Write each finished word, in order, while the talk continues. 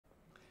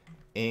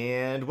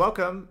And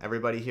welcome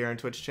everybody here in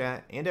Twitch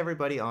chat and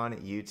everybody on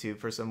YouTube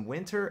for some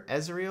Winter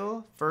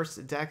Ezreal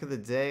first deck of the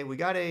day. We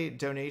got a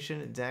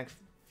donation deck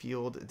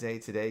fueled day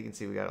today. You can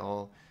see we got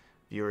all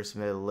viewers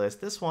submitted a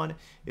list. This one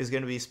is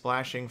going to be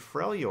splashing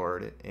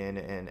Freljord in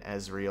an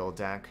Ezreal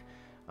deck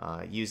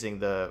using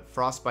the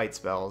Frostbite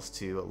spells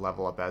to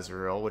level up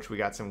Ezreal, which we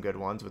got some good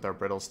ones with our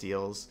Brittle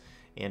Steels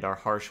and our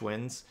Harsh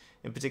Winds.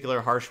 In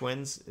particular, Harsh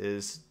Winds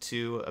is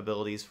 2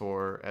 abilities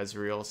for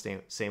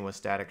Ezreal, same with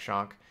Static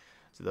Shock.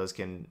 So those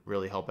can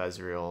really help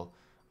Ezreal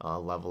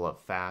level up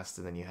fast.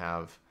 And then you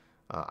have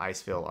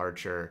Iceveil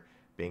Archer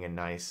being a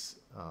nice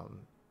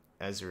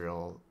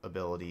Ezreal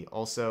ability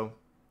also.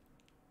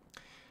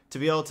 To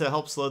be able to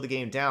help slow the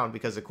game down,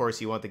 because of course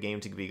you want the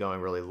game to be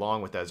going really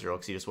long with Ezreal,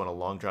 because you just want a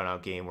long drawn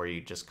out game where you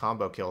just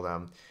combo kill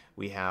them.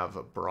 We have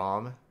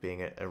Braum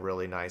being a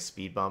really nice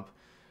speed bump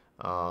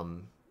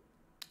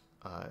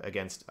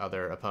against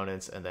other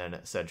opponents, and then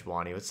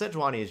Sejuani. But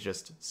Sejuani is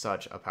just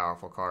such a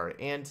powerful card,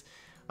 and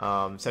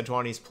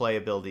Sejuani's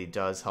playability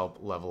does help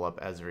level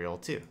up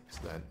Ezreal too, so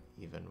that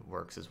even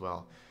works as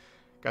well.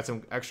 Got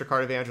some extra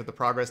card advantage with the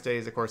progress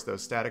days, of course,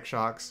 those static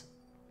shocks.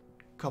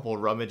 Couple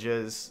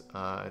rummages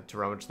to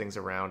rummage things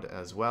around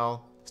as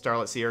well.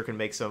 Starlit Seer can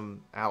make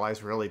some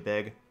allies really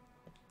big,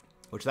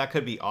 which that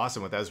could be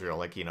awesome with Ezreal,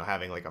 like, you know,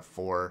 having like a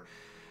 4,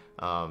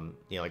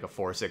 like a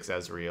 4/6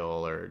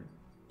 Ezreal, or,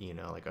 you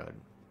know, like a,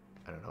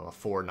 I don't know, a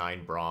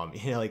 4/9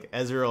 Braum. You know, like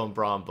Ezreal and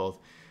Braum both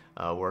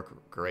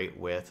work great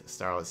with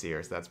Starlit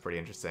Seer, so that's pretty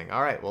interesting.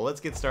 All right, well, let's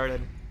get started.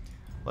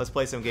 Let's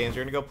play some games.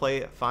 We're gonna go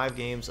play 5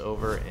 games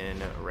over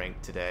in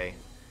ranked today.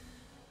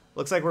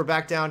 Looks like we're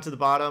back down to the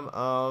bottom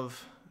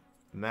of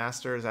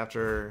Masters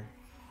after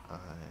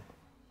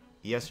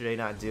yesterday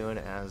not doing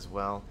as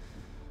well.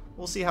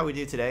 We'll see how we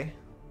do today.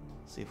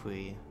 See if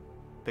we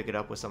pick it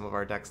up with some of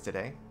our decks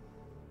today.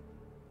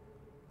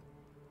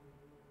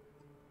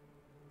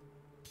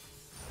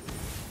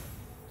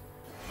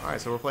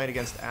 Alright, so we're playing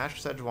against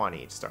Ash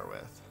Sejuani to start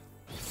with.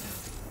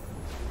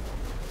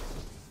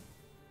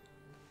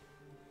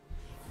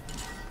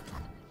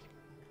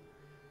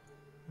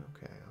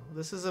 Okay, well,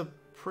 this is a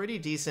pretty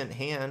decent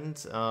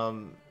hand.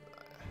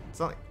 It's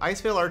not,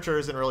 Iceveil Archer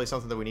isn't really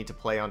something that we need to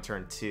play on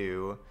turn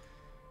 2.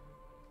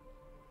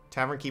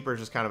 Tavern Keeper is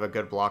just kind of a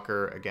good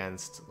blocker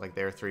against like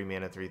their 3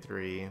 mana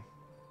 3/3.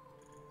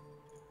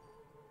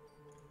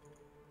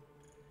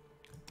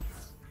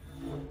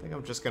 I think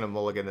I'm just gonna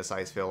mulligan this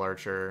Iceveil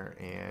Archer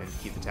and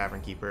keep the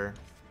Tavern Keeper.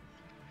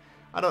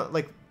 I don't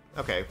like.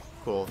 Okay,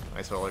 cool.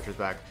 Iceveil Archer's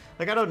back.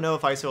 Like, I don't know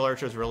if Iceveil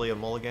Archer is really a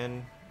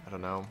mulligan. I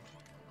don't know.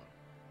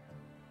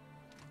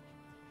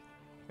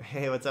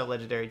 Hey, what's up,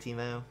 Legendary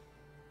Timo?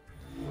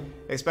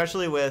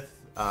 Especially with,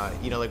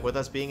 you know, like with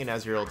us being an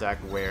Ezreal deck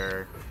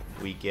where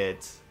we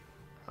get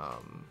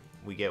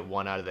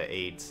 1 out of the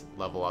 8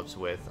 level ups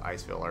with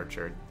Iceveil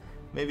Archer.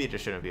 Maybe it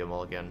just shouldn't be a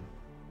mulligan.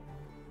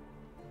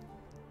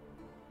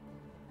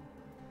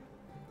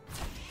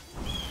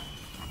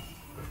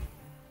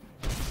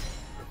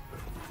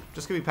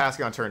 Just gonna be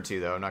passing on turn 2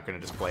 though. I'm not gonna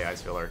just play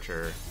Iceveil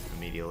Archer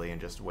immediately and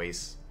just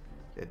waste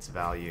its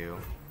value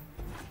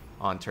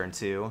on turn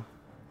 2.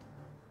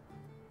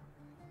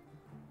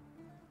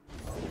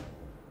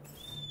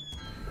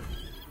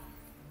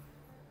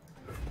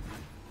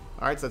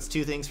 Alright, so that's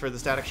 2 things for the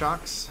Static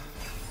Shocks,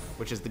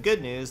 which is the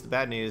good news. The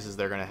bad news is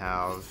they're going to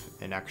have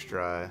an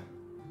extra...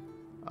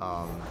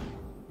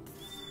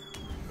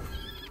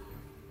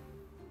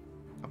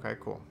 Okay,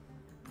 cool.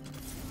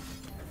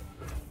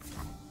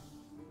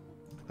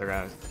 They're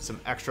going to have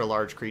some extra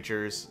large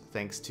creatures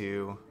thanks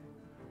to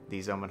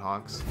these Omen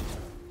Hawks.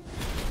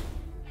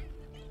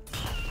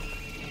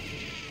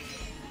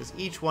 Because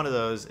each one of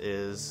those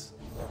is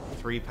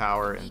 3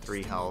 power and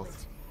 3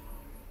 health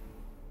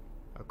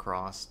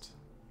across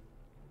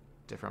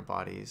different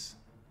bodies.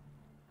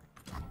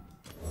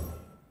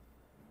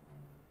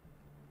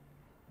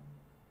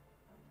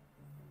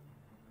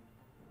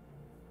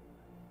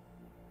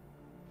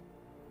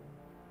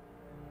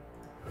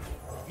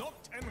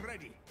 Knocked and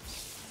ready.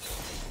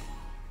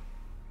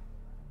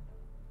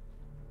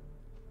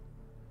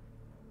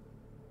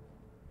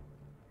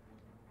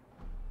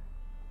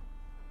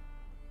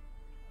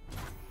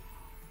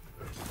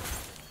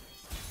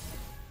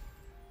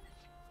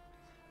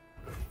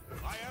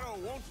 My arrow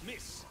won't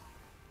miss.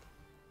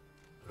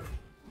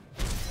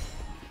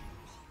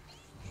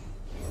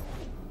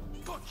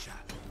 Gotcha.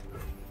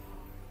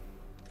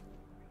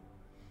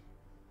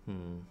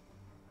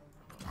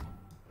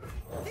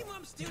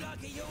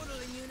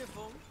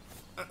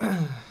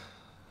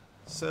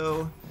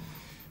 So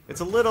it's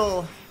a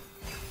little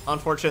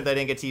unfortunate that I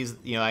didn't get to use,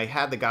 you know, I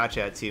had the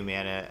Gotcha at 2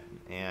 mana,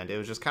 and it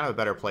was just kind of a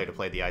better play to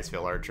play the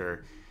Iceveil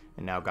Archer,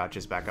 and now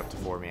Gotcha's back up to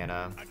 4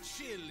 mana. A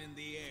chill in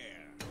the air.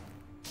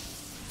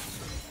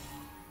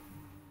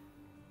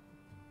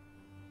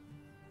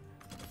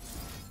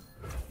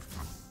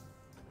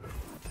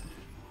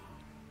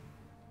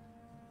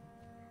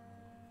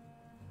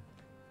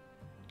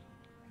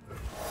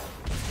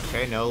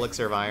 Okay, no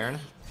Elixir of Iron.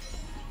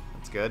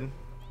 That's good.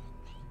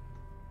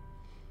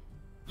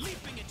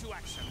 Leaping into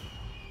action.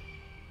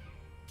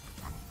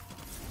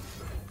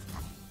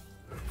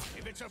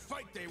 It's a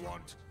fight they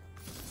want.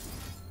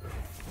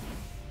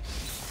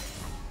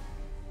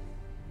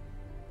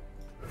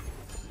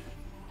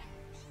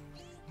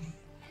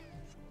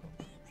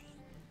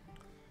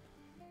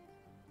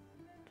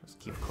 Just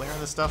keep clearing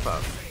this stuff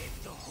up.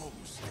 The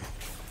host.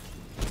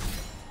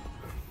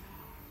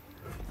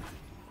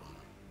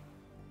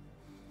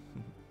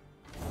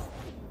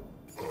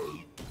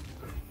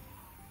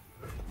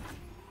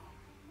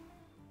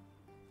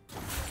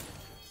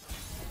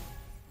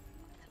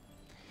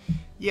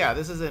 Yeah,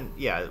 this isn't...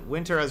 Yeah,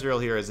 Winter Ezreal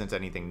here isn't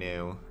anything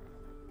new.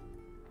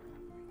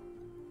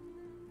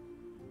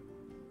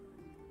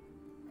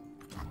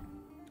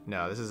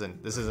 No, this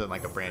isn't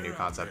like a brand new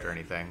concept or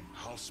anything.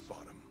 I'll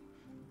spot him.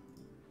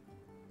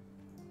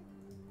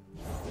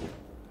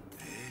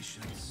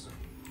 Patience.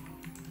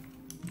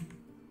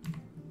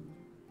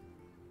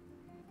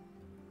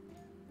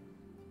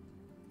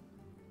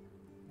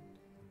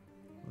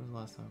 When was the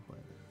last time I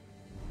played?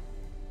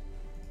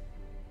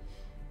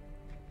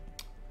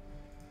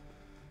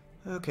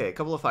 Okay, a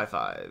couple of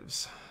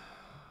 5/5s.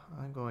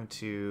 I'm going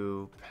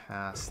to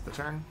pass the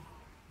turn.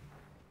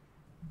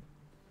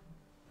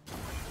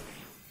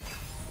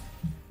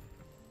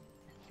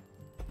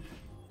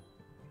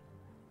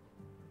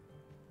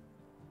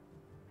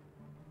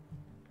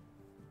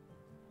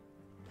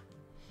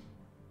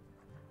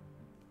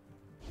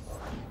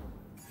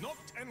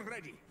 Knocked and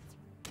ready.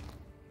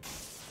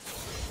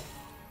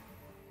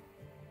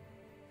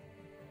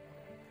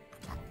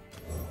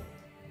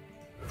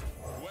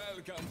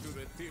 Welcome to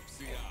the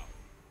tipsy hour.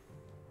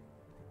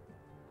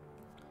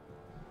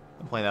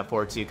 I'm playing that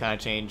forward, so you kind of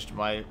changed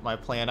my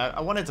plan. I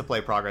wanted to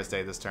play Progress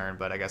Day this turn,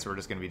 but I guess we're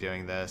just going to be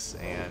doing this,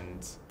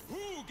 and...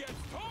 Who gets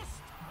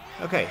tossed?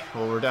 Okay,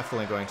 well, we're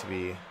definitely going to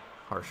be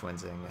harsh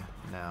winsing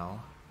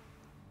now.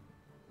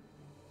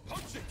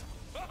 Punch it!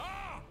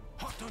 Ha-ha!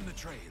 Hot on the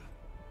trail.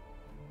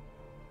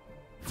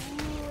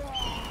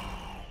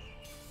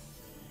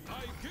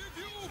 I give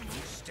you...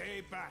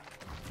 Stay back.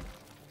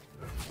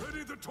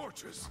 Ready the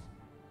torches.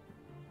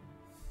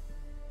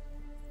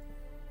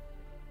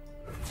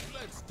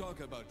 Let's talk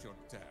about your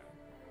tab.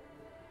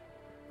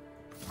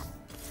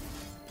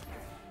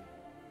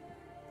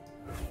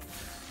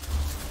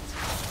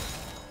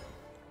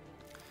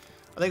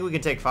 I think we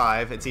can take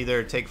 5. It's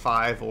either take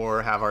 5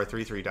 or have our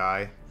 3/3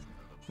 die.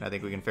 And I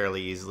think we can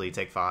fairly easily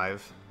take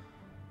 5.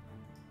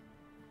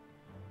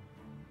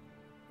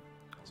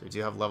 So we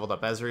do have leveled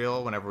up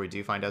Ezreal whenever we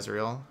do find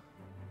Ezreal.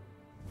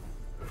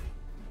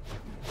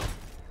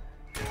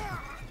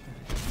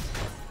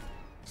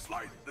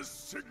 Slide the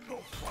signal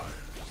fires.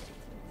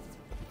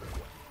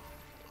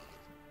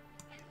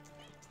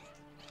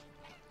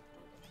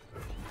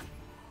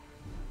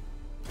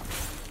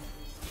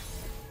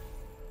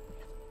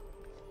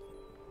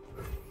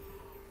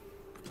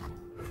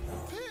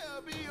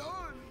 Fear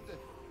beyond.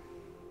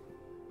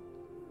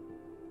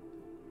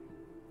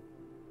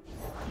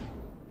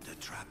 The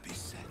trap is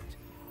set.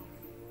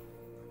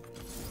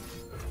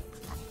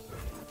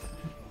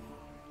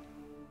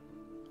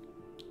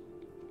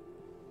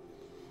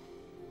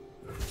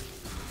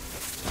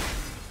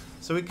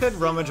 So we could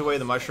rummage away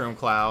the mushroom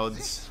clouds.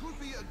 This would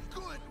be a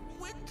good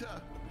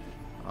winter.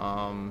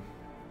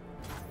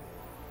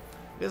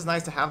 It is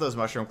nice to have those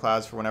mushroom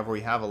clouds for whenever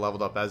we have a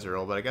leveled up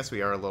Ezreal, but I guess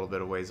we are a little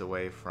bit of ways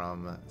away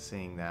from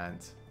seeing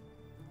that. So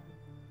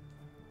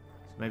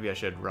maybe I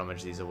should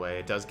rummage these away.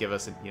 It does give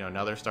us, you know,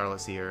 another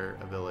Starless Seer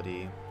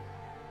ability.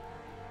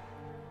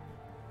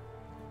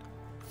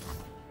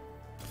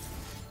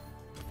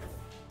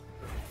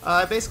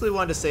 I basically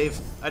wanted to save...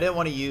 I didn't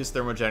want to use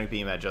Thermogenic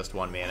Beam at just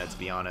 1 mana, to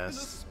be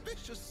honest.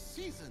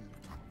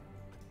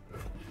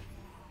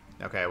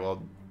 Okay,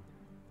 well,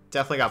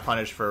 definitely got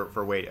punished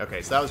for wait.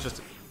 Okay, so that was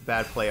just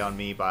bad play on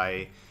me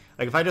by...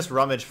 Like, if I just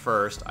rummage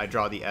first, I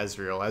draw the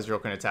Ezreal. Ezreal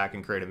can attack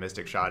and create a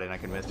Mystic Shot, and I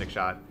can Mystic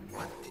Shot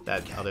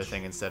that other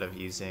thing instead of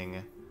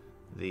using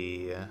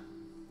the...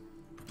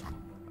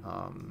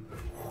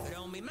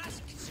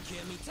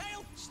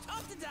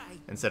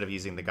 instead of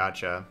using the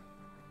Gotcha.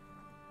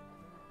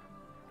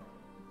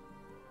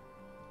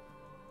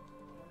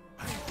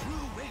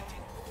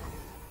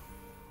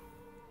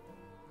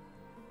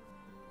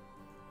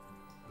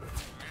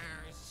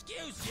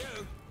 Excuse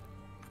you.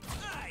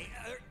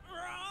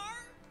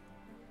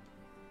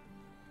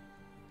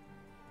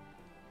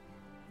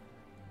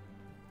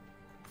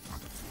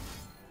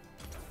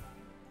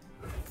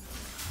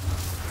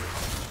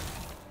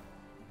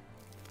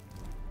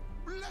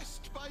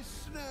 Blessed by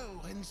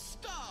snow and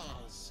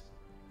stars.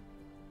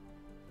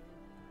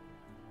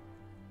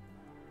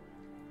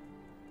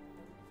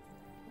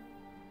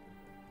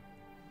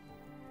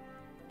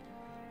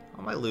 How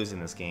am I losing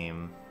this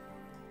game?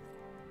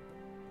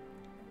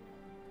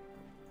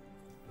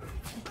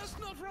 Let's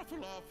not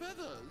ruffle our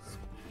feathers.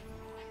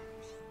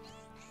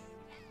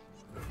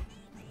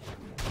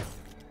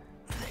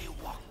 They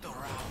walked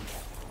around.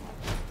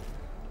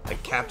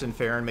 Like Captain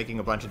Farron making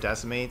a bunch of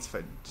decimates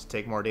to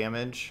take more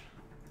damage.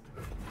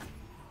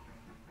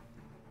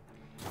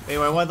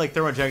 Anyway, I wanted like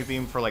Thermogenic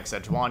Beam for like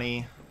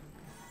Sejuani.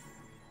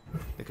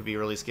 It could be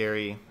really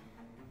scary.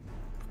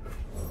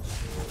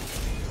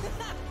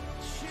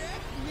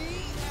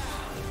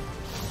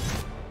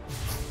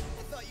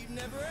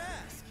 never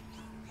ask.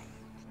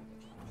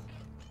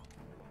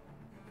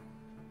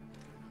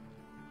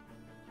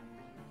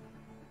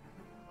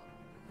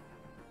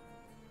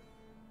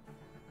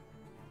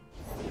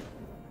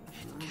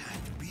 It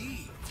can't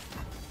be.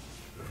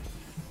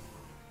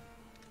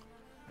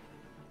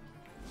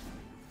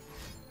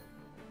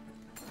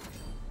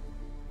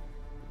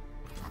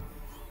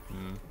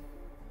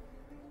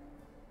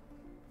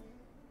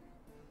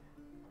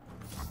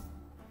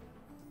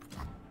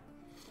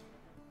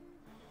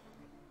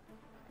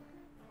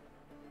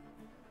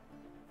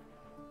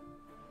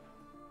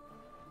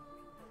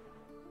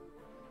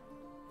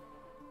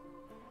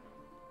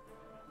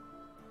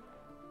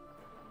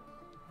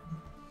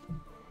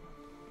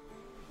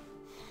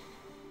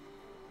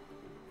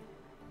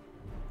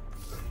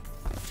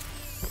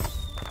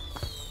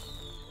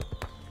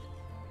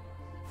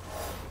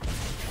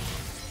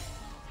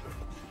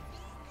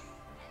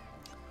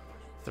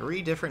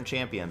 Three different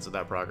champions with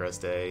that progress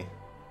day.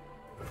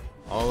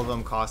 All of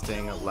them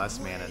costing less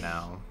mana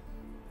now.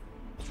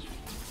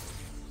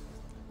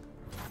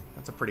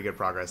 That's a pretty good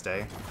progress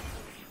day.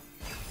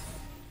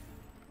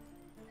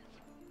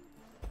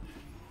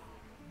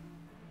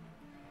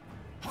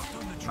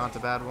 Not a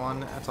bad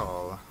one at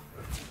all.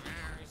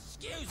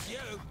 Excuse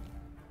you.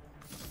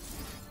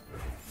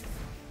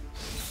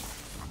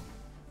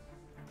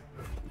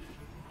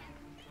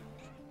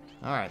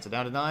 Alright, so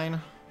down to 9.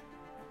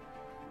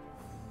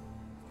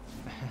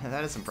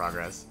 That is some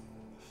progress.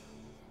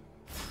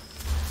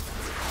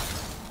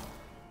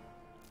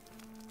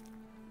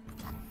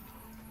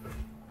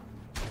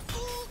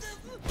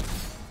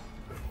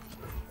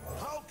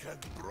 How can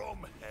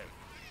Braum help?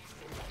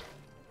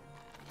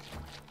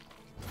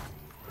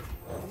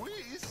 We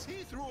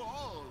see through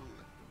all.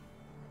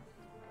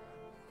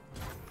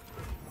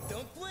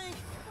 Don't blink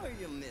or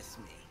you'll miss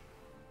me.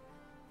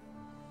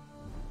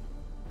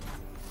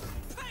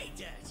 Pay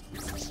debt.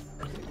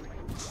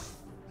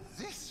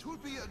 This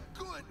would be a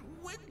good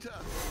winter.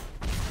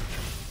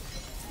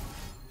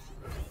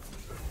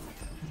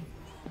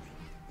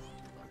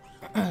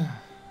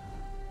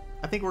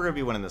 I think we're gonna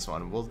be winning this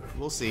one.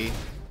 We'll see.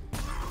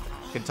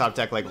 Could top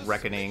deck like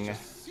Reckoning,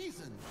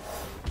 Season.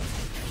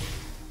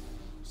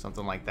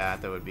 something like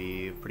that. That would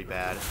be pretty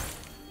bad.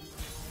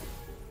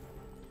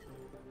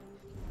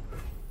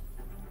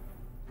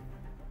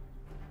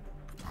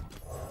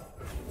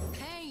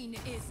 Pain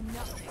is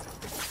nothing.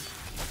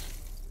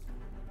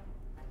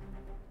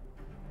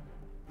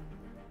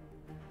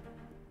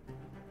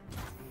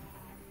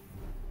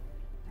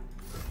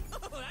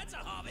 Oh, that's a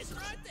harvest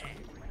right there.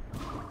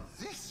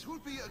 This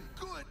would be a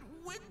good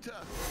winter.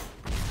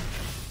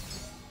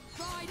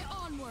 Ride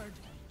onward.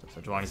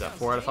 So Sejuani's at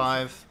 4 out of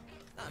 5.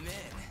 I'm in.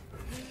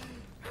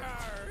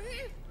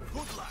 Hurry.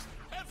 Good luck.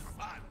 Have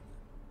fun.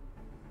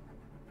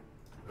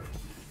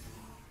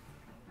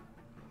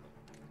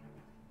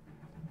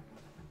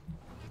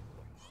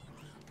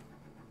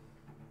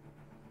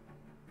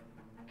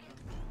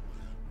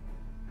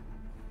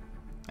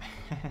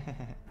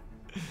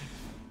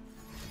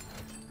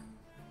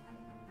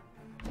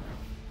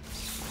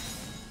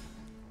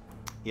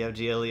 Yeah,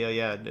 Giolio,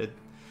 yeah. That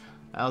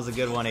was a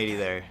good 180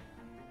 there.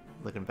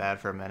 Looking bad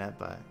for a minute,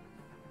 but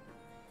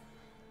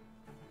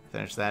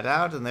finish that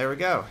out, and there we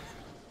go.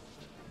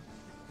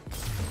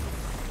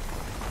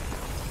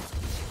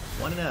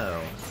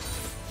 1-0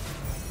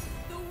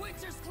 The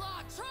Winter's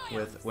Claw triumphs.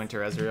 with Winter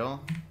Ezreal.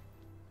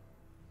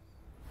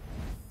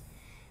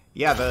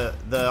 Yeah,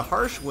 the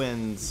harsh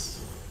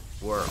winds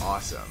were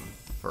awesome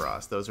for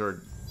us. Those were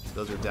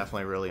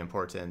definitely really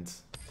important.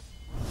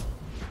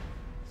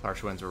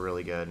 Harsh winds were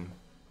really good.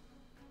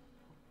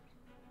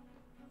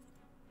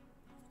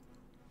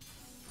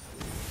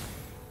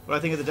 What I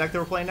think of the deck that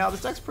we're playing now,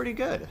 this deck's pretty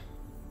good.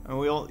 I mean,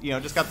 we all,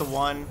 just got the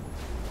one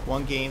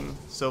game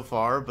so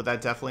far, but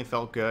that definitely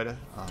felt good.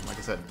 Like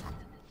I said,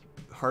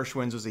 Harsh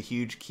Winds was a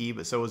huge key,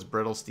 but so was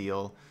Brittle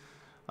Steel.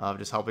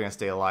 Just helping us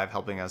stay alive,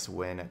 helping us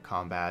win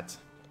combat.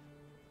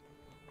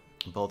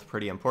 Both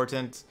pretty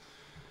important.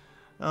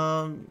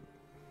 I'm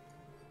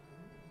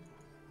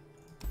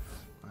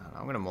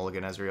going to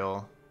mulligan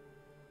Ezreal.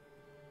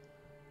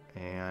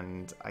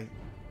 And I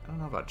don't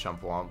know about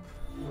Chump Wump.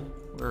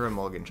 We're going to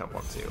mulligan Chump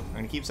Wump too. I'm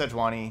going to keep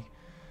Sejuani.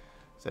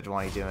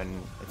 Sejuani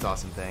doing its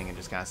awesome thing and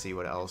just kind of see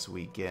what else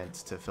we get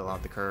to fill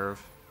out the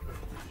curve.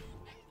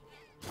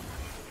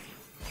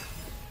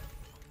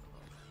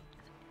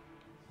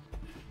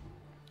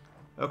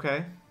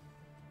 Okay.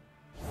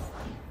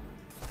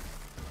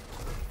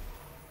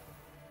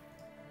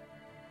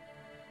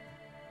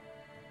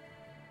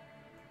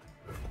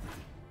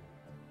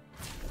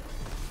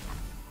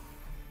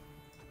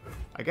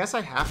 I guess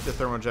I have to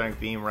Thermogenic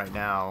Beam right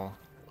now.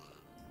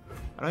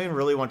 I don't even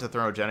really want to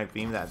Thermogenic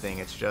Beam that thing.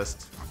 It's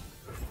just...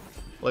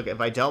 Look, if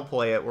I Del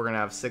play it, we're going to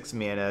have 6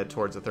 mana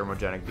towards the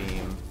Thermogenic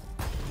Beam.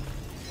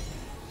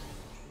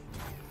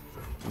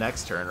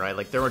 Next turn, right?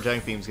 Like,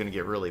 Thermogenic Beam's going to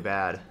get really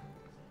bad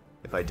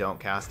if I don't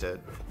cast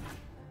it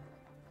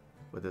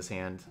with this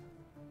hand.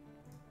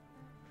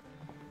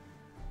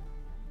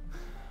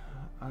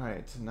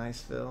 Alright,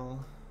 nice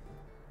fill.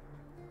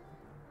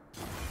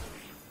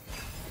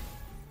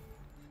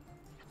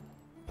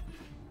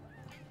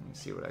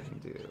 see what I can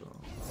do.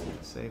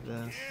 Save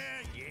this.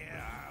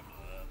 Yeah, I'm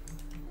up.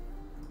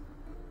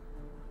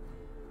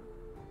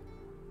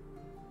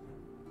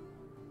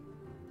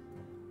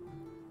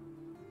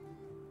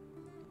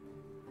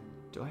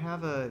 Do I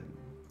have a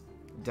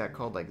deck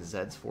called like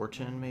Zed's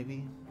Fortune,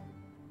 maybe?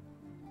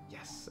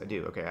 Yes, I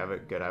do. Okay, I have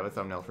it. Good. I have a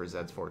thumbnail for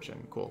Zed's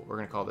Fortune. Cool. We're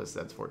gonna call this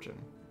Zed's Fortune.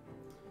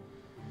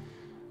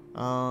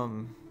 Yeah,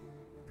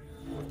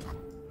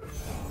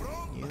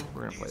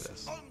 we're gonna play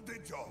this. On the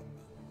job.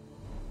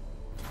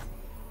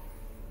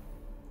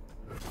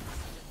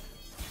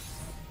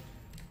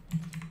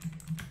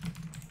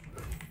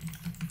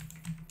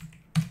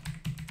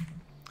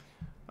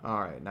 All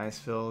right, nice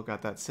Phil.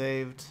 Got that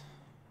saved.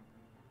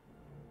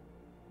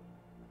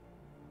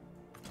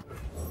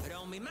 Put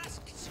on me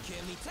mask,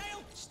 secure me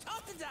tail,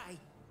 start the day.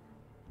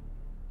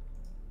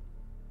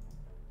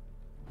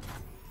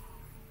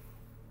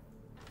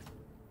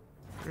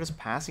 We're just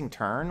passing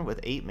turn with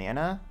 8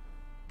 mana?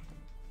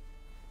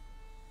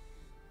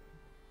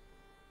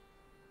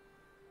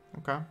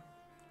 Okay.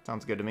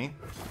 Sounds good to me.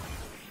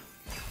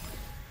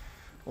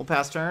 We'll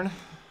pass turn.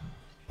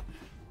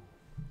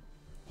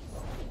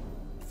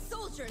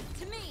 Soldiers,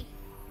 to me!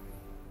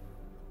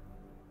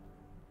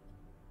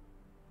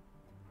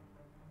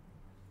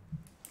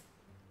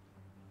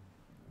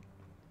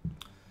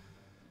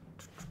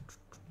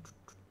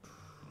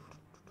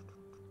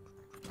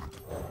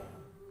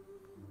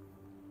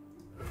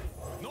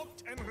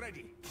 Knocked and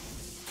ready.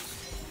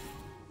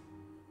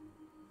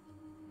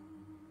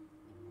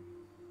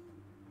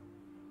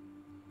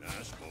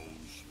 I suppose.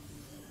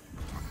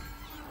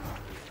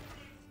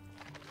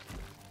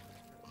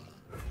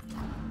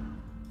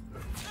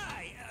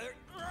 Hey,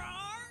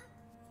 roar!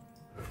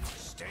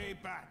 Stay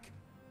back.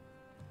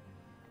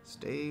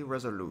 Stay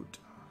resolute.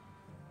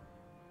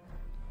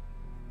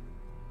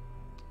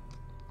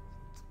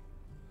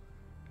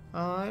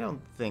 I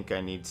don't think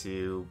I need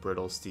to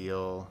brittle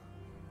steel.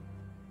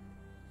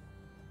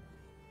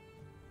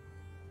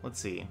 Let's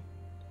see.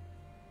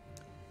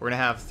 We're gonna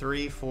have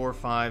 3, 4,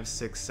 5,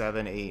 6,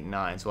 7, 8,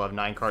 9. So we'll have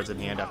 9 cards in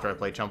hand after I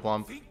play Chump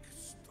Lump. Think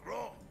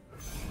strong.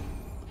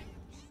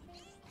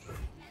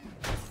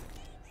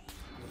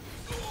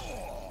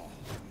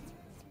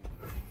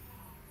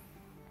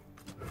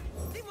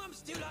 Think I'm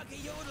still like a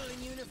yodel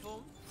in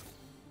uniform.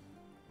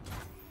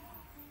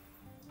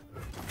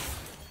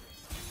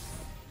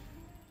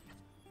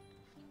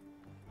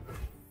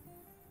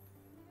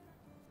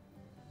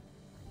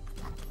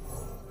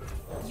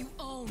 You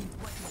owned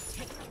what you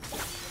take.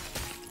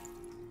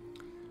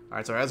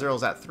 Alright, so our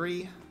Ezreal's at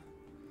 3.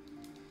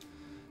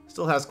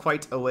 Still has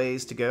quite a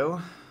ways to go.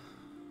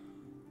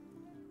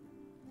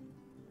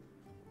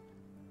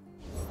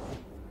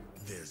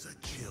 There's a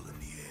chill in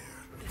the air.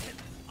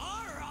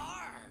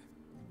 R.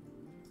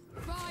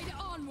 Ride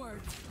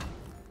onward!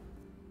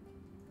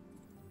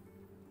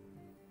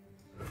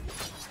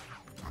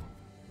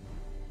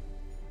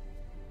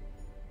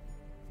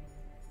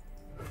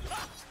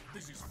 Ha!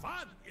 This is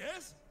fun,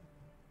 yes?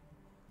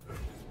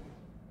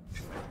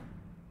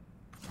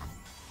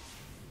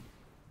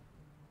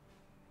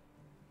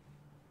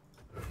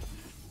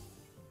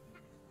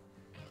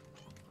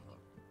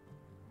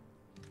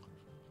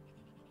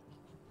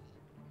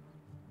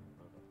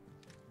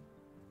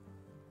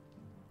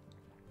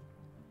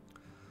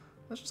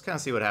 Let's just kind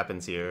of see what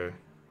happens here.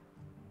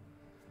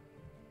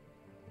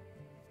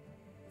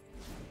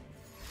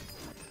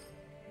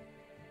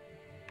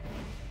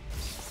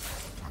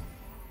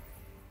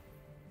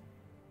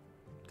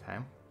 Okay,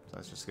 so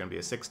that's just going to be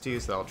a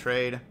 6-2, so that'll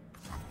trade.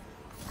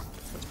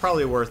 It's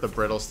probably worth a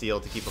brittle steel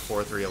to keep a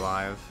 4-3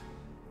 alive.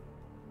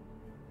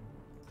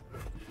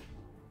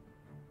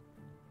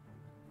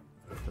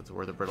 That's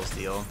worth a brittle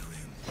steel.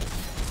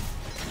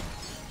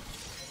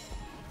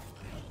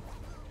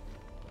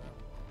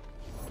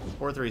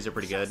 Four threes are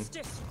pretty good.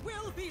 Justice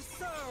will be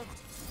served.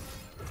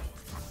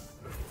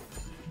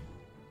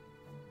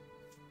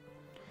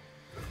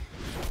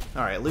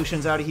 Alright,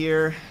 Lucian's out of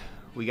here.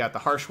 We got the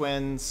Harsh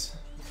Winds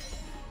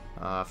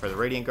for the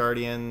Radiant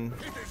Guardian.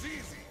 It is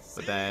easy.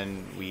 But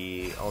then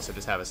we also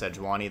just have a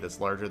Sejuani that's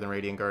larger than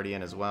Radiant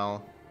Guardian as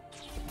well.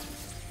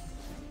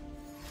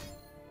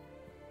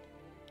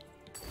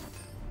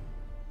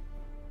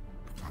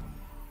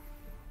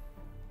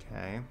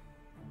 Okay.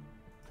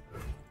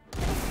 I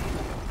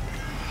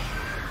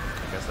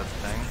guess that's the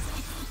thing.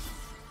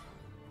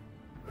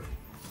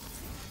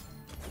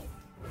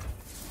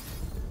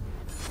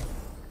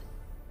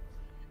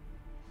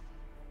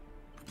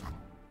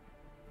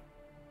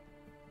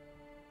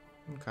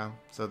 Okay,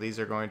 so these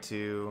are going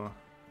to...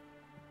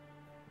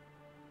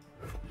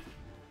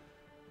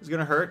 It's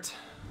gonna hurt.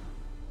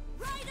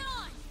 Right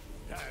on!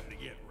 Time to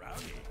get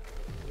rowdy.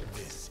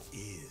 This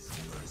is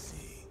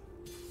mercy.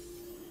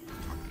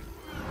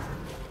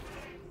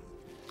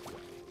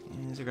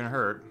 These are gonna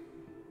hurt.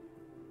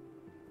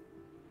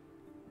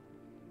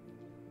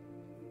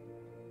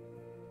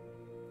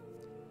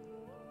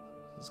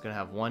 It's gonna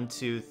have 1,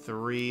 2,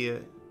 3.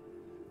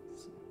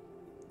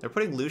 They're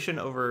putting Lucian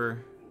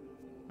over.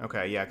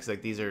 Okay, yeah, because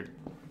like these are.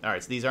 All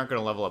right, so these aren't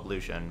gonna level up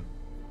Lucian.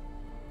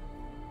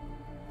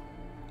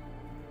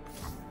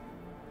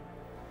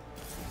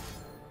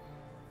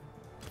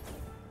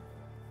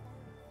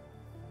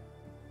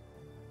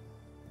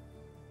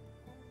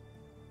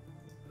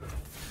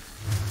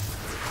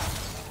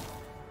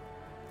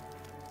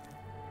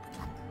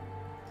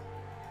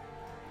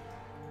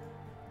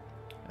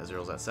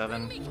 Ezreal's at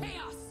 7. Bring me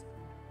chaos.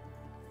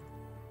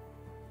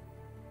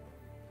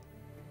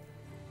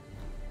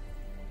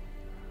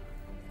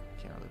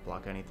 Can't really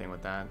block anything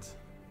with that.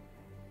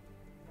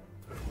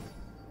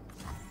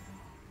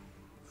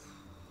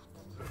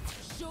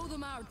 Show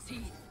them our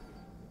teeth.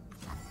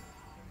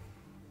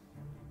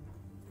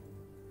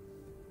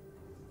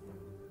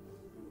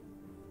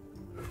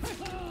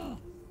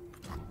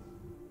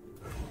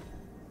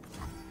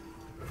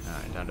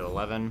 Alright, down to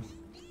 11.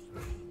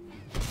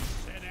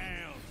 Sit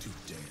down. Too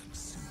damn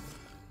soon.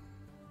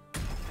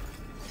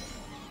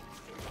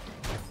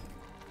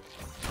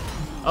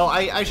 Oh,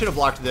 I should have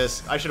blocked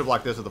this. I should have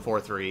blocked this with a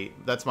 4-3.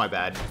 That's my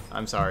bad.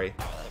 I'm sorry.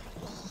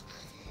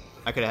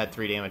 I could have had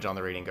 3 damage on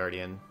the Radiant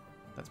Guardian.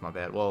 That's my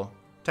bad. Well,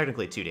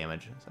 technically 2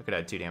 damage. So I could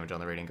have had 2 damage on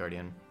the Radiant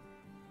Guardian.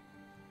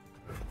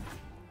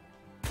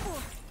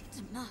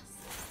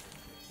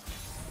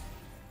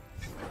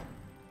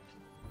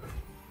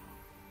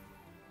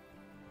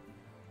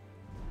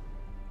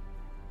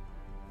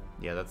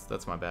 Yeah,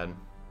 that's my bad.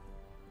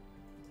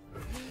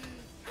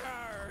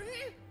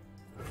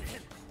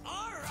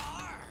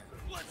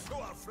 Let's show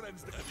our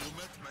friends that you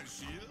met my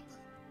shield.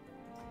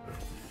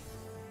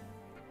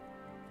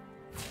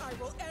 I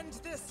will end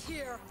this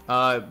here.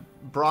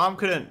 Braum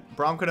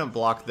couldn't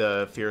block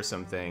the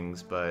fearsome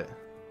things, but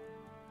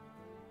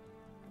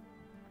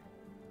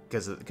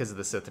because of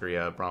the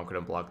Cytheria, Braum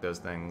couldn't block those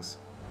things.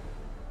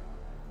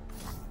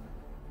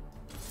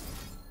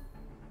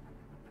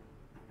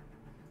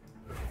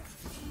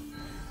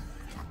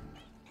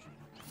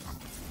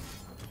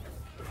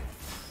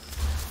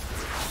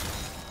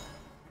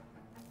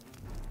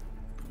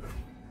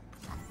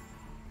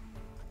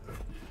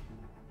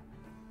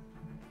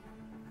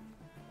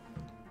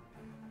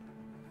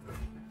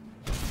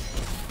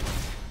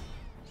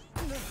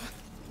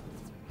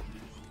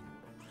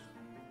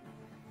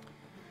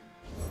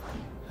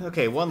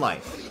 Okay, 1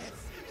 life.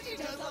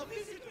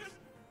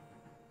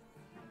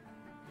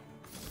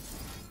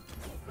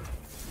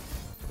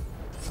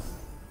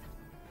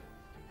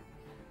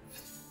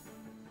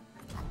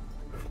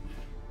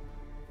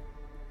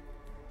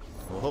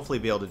 We'll hopefully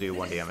be able to do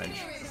 1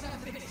 damage.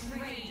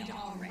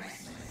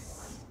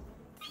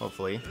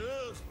 Hopefully.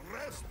 Yes,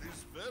 rest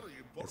is very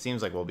important. It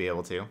seems like we'll be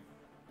able to.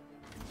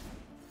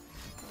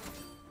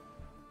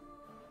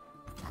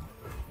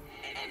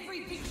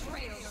 Every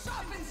betrayal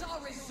sharpens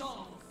our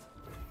resolve.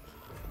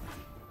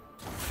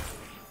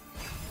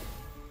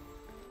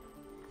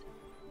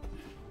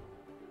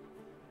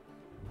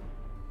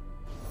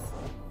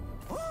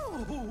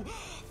 Ooh,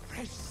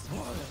 fresh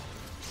soil.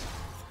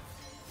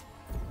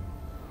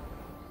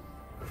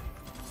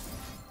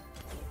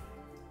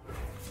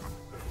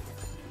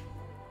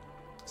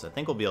 So I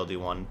think we'll be able to do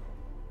 1.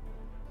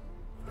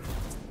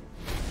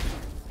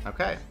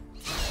 Okay.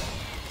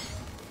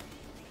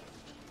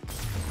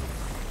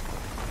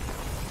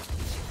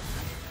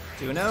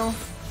 Do you know?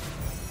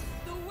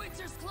 The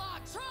Witcher's Claw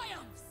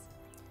triumphs.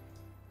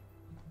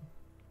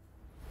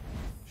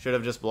 Should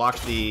have just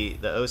blocked the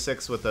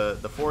 06 with the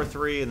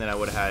 4-3, and then I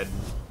would have had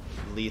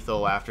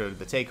lethal after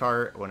the take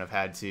heart. Wouldn't have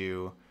had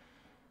to,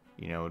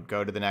 you know,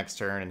 go to the next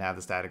turn and have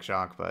the static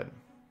shock, but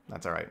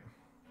that's alright.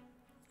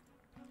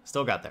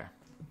 Still got there.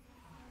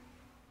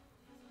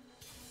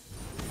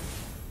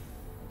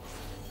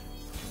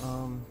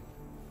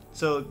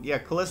 So yeah,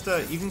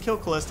 Callista, you can kill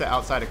Callista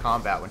outside of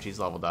combat when she's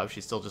leveled up.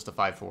 She's still just a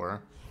 5-4.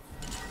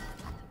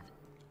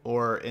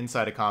 Or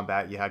inside of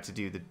combat, you have to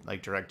do the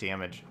direct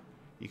damage.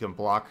 You can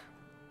block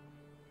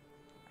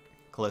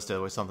Callista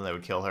with something that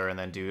would kill her, and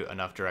then do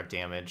enough direct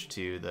damage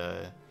to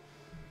the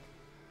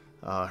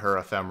her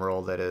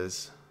ephemeral that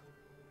is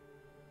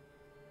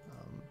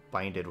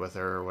binded with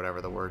her, or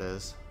whatever the word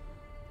is.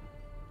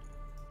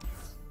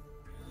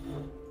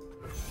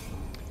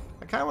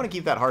 I kind of want to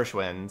keep that Harsh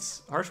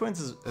Winds. Harsh Winds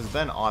has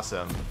been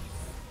awesome.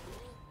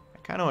 I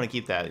kind of want to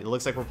keep that. It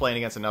looks like we're playing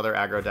against another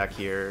aggro deck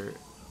here.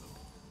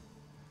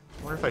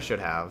 I wonder if I should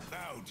have.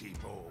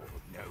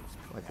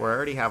 Like, we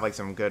already have like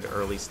some good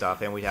early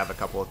stuff, and we have a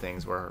couple of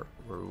things where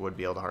we would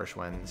be able to Harsh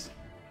Winds.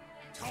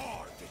 It's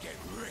hard to get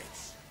rich.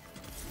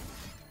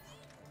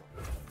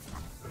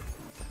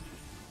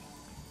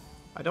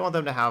 I don't want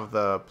them to have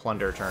the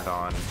Plunder turned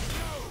on.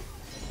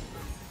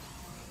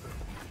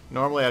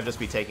 Normally I'd just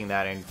be taking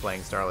that and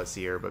playing Starlit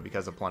Seer, but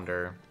because of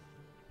Plunder.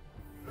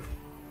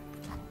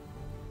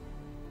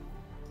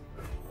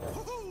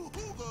 Who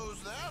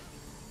goes there?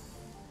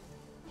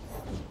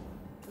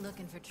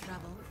 Looking for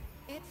trouble?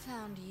 It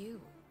found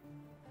you.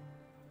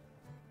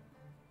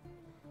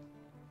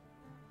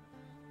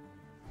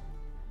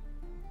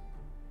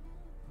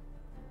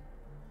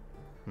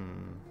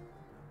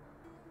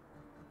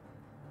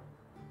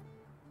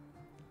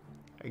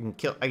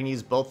 I can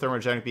use both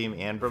Thermogenic Beam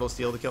and Brittle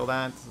Steel to kill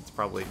that. It's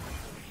probably,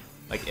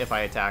 like, if I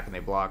attack and they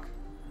block,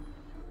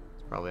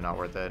 it's probably not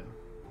worth it.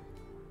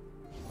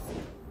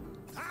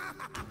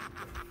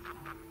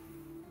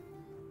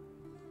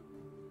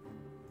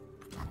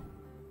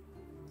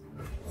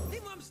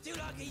 Niemand still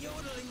like a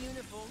yodel in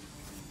uniform.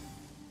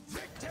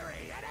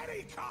 Victory at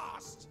any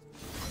cost.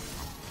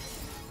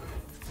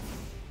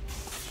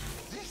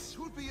 This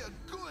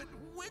good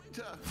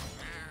winter.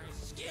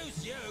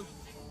 Excuse you.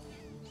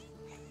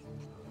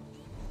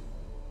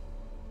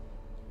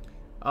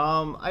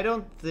 I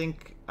don't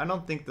think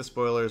the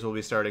spoilers will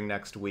be starting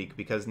next week,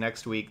 because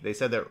next week they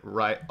said that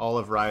all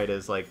of Riot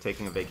is like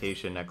taking a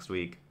vacation next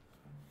week.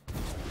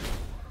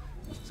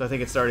 So I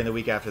think it's starting the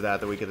week after that,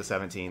 the week of the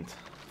 17th.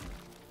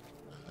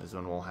 Is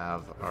when we'll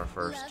have our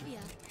first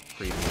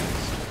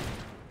previews.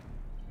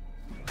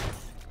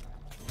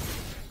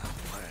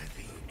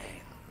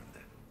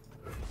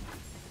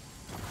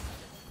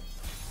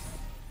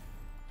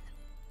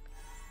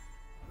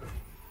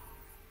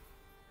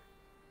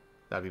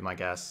 That'd be my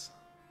guess.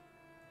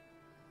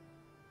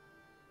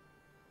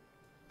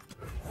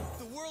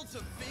 The world's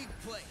a big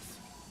place.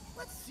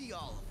 Let's see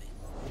all of it.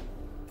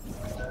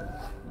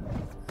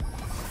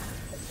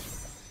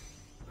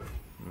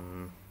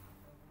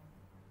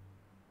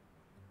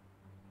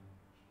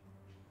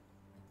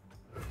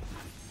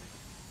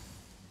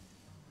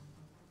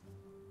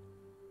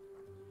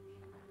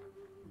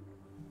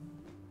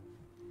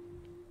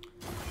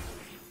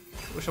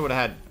 I wish I would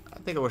have had.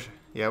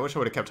 I wish I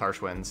would have kept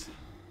Harsh Winds.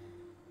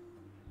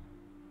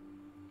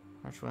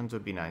 Harsh Winds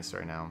would be nice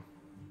right now.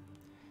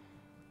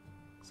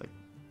 It's like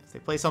if they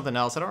play something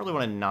else, I don't really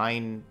want to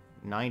 9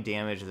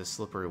 damage to the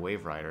Slippery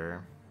Wave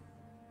Rider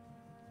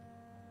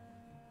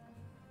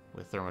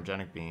with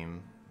Thermogenic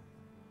Beam.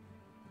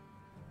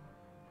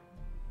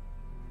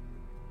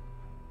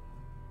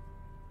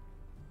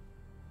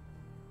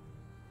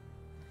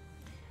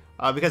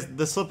 Because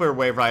the Slippery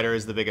Wave Rider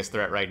is the biggest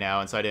threat right now,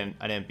 and so I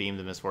didn't beam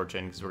the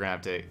Misfortune, because we're gonna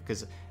have to,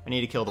 because I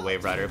need to kill the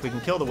Wave Rider. If we can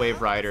kill the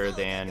Wave Rider,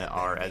 then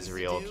our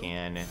Ezreal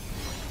can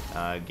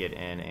get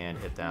in and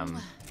hit them.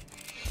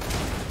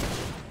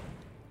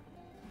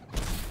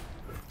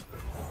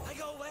 I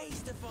got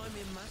ways to find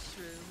me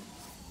mushroom.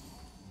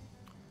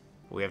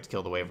 We have to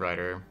kill the Wave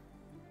Rider.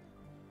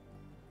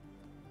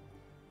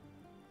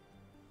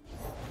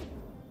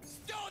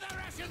 Store the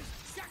rations,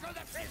 shackle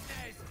the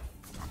prisoners.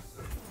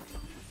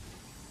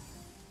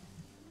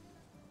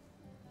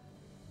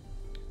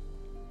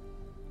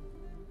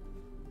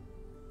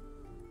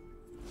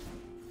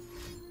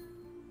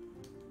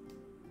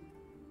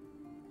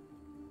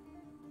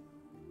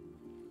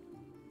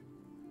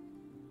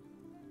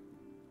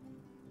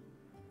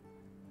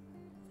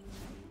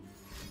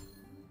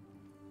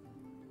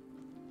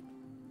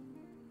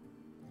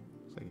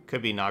 It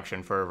could be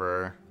Noxian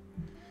Fervor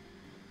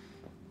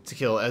to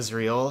kill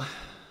Ezreal.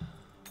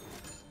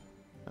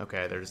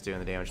 Okay, they're just doing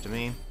the damage to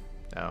me.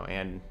 Oh,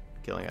 and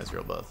killing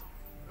Ezreal both.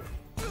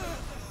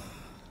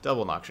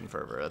 Double Noxian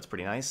Fervor, that's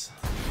pretty nice.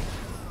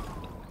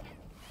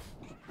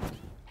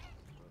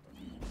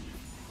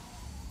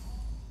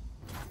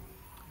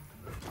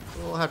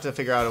 We'll have to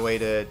figure out a way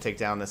to take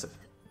down this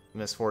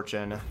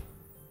Misfortune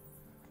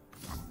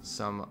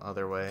some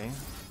other way.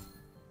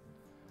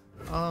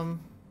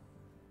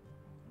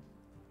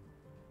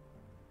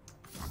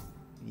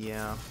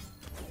 Yeah.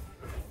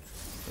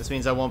 This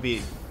means I won't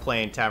be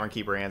playing Tavern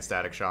Keeper and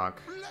Static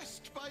Shock.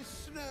 Blessed by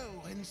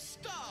snow and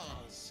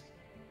stars.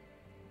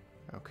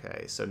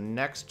 Okay, so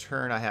next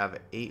turn I have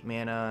 8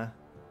 mana.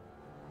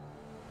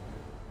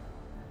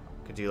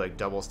 Could do like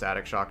double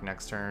Static Shock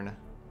next turn.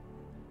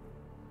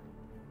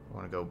 I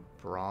want to go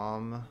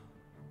Braum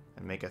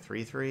and make a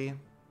 3/3.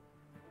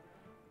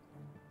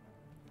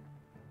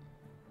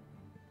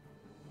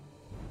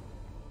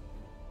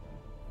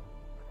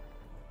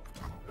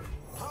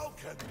 How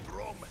can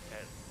Braum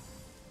help?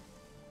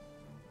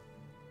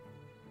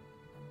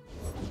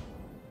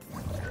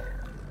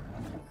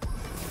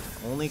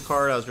 Only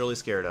card I was really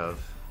scared of.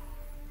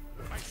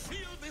 My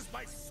shield is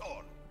my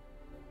sword.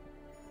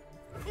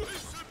 We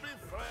should be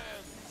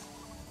friends.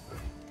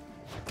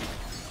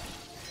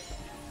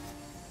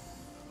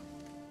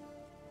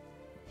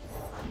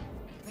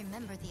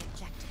 Remember the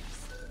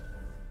objectives.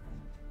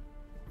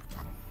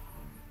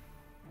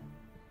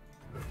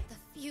 The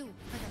few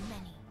for the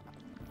many.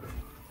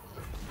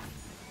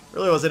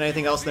 Really wasn't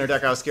anything else in their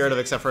deck I was scared of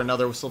except for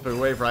another Slippery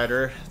Wave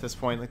Rider at this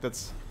point. Like,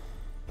 that's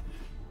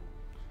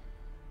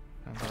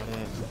about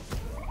it.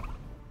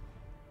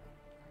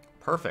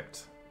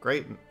 Perfect.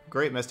 Great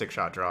Mystic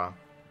Shot draw.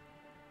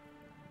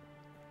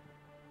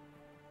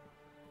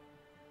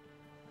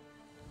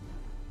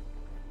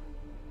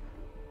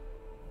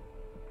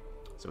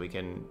 So we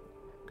can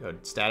go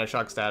Static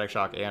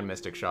Shock, and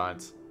Mystic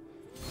Shots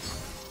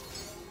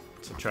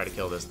to try to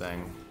kill this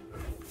thing.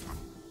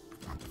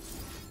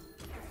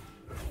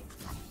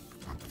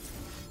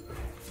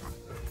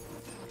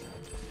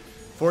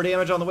 Four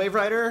damage on the Wave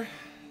Rider.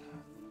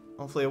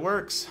 Hopefully it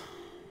works.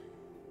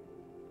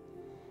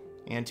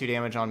 And 2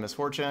 damage on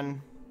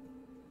Misfortune.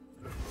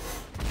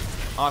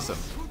 Awesome.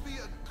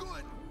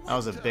 That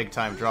was a big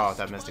time draw with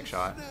that Mystic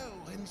Shot.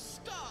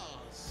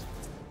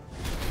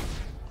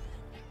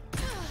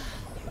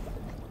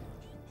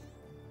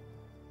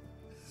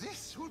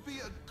 This would be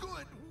a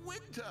good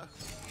winter.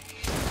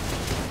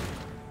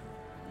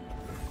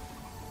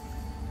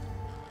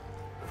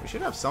 We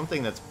should have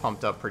something that's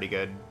pumped up pretty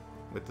good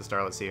with the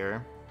Starlet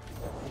Seer,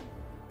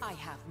 I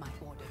have my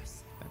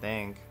orders. I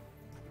think.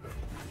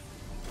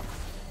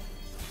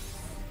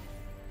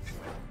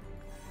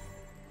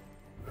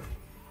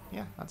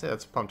 Yeah, I'd say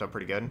that's pumped up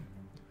pretty good.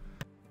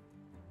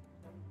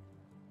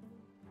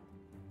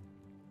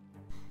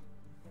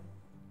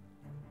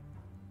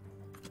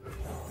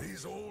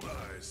 These old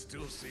eyes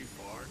still see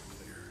far and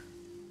clear.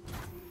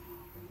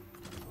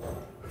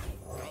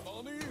 Come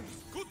on in.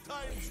 Good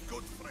times,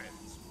 good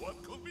friends.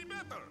 What could be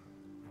better?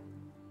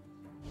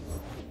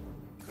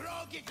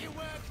 Grog if you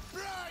work,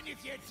 run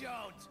if you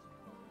don't!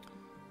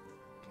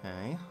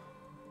 Okay.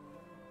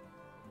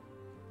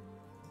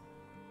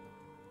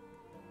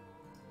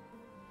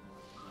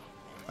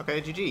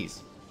 Okay,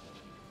 GG's.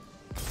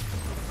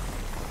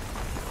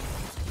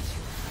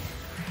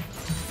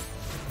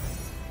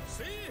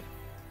 See?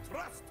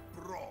 Trust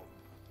Braum.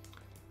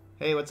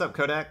 Hey, what's up,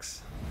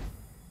 Codex?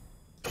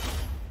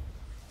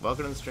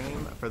 Welcome to the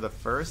stream for the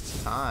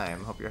first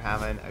time. Hope you're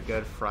having a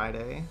good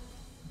Friday.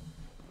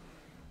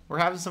 We're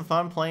having some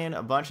fun playing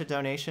a bunch of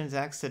donation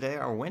decks today.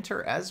 Our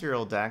Winter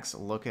Ezreal deck's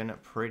looking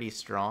pretty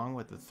strong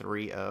with the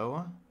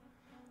 3-0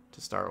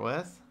 to start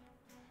with.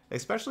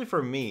 Especially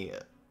for me.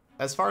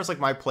 As far as like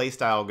my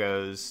playstyle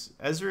goes,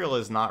 Ezreal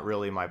is not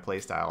really my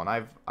playstyle,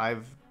 and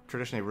I've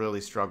traditionally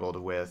really struggled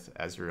with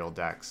Ezreal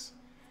decks.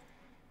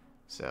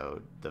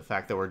 So the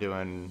fact that we're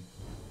doing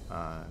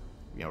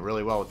you know,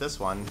 really well with this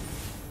one,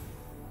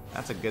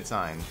 that's a good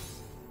sign.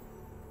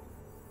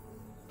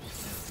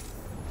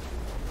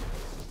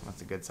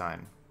 That's a good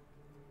sign.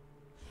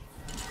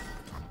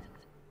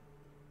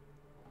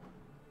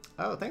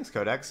 Oh, thanks,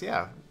 Codex.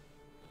 Yeah.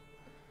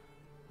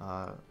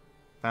 Found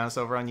us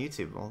over on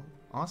YouTube. Well,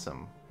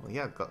 awesome. Well,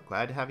 yeah,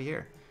 glad to have you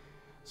here.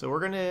 So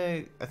we're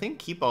gonna, I think,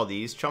 keep all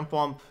these. Chump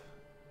Wump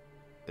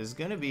is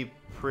gonna be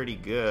pretty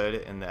good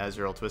in the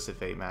Ezreal Twisted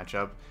Fate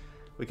matchup.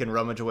 We can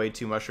rummage away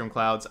 2 Mushroom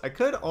Clouds. I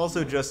could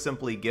also just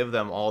simply give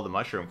them all the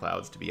Mushroom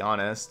Clouds, to be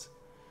honest.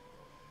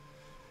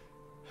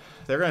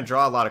 They're gonna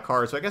draw a lot of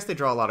cards, so I guess they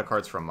draw a lot of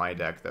cards from my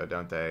deck, though,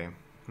 don't they?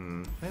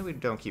 Maybe we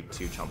don't keep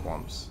 2 Chump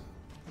Wumps.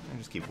 I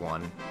just keep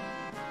 1.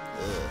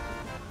 Ugh.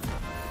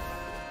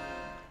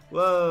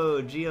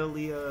 Whoa, Geo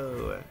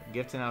Leo,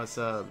 gifting out a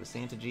sub,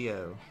 Santa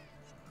Geo.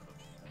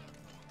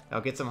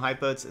 I'll get some hype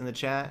votes in the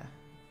chat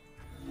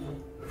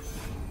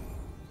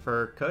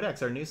for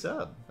Codex, our new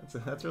sub.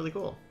 That's really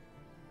cool.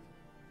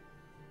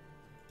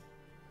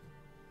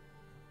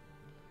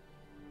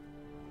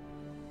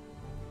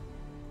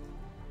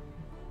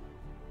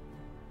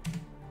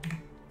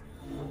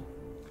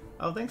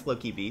 Oh, thanks,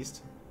 Loki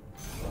Beast.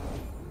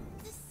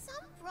 The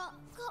sun rock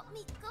got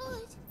me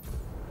good.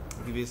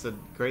 Loki Beast, a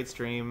great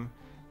stream.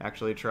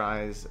 Actually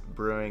tries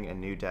brewing and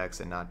new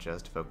decks and not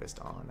just focused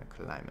on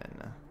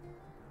climbing.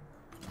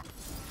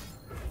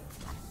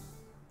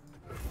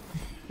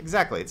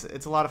 Exactly,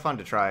 it's a lot of fun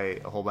to try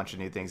a whole bunch of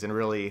new things and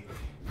really,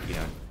 you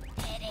know,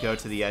 go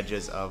to the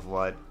edges of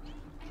what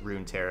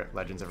Runeterra,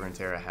 Legends of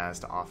Runeterra has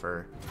to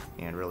offer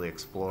and really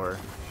explore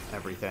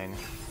everything.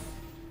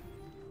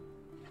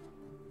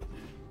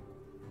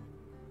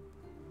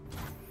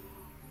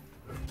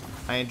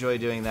 I enjoy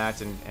doing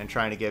that and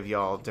trying to give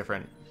y'all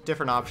different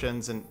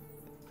options and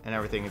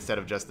everything instead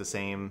of just the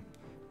same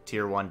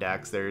tier 1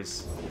 decks.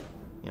 There's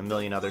a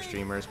million other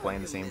streamers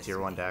playing the same tier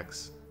 1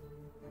 decks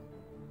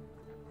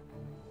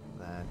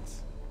that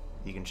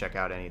you can check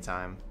out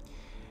anytime.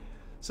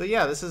 So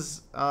yeah, this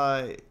is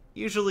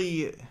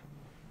usually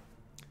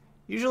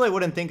I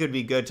wouldn't think it would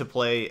be good to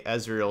play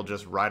Ezreal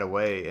just right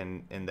away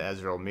in the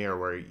Ezreal mirror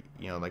where,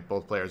 you know, like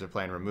both players are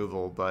playing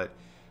removal, but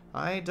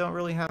I don't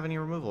really have any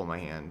removal in my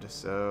hand,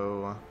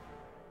 so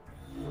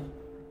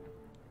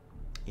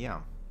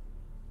yeah.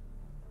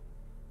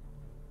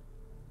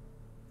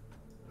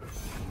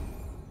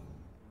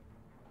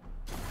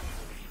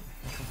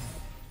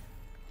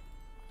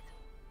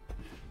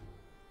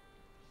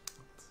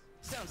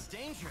 Sounds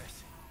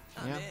dangerous.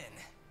 I'm Yeah. in.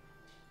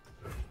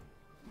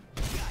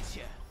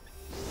 Gotcha.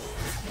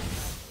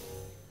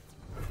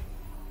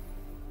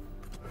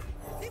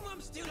 Think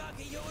I'm still like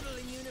a yodel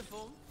in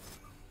uniform.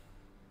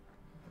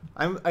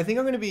 I think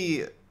I'm going to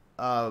be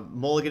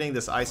mulliganing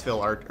this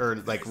Iceveil or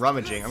like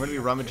rummaging. I'm going to be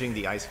rummaging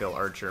the Iceveil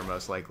Archer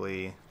most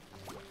likely.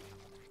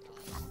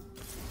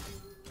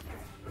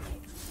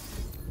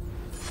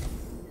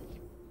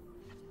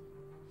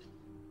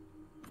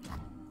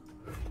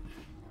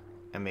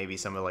 And maybe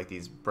some of like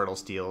these brittle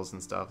steels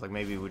and stuff. Like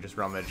maybe we just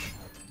rummage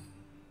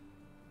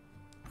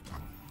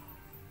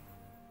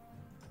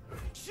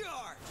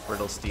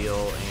brittle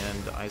steel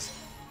and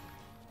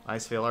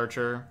Iceveil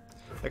Archer.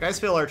 Like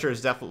Iceveil Archer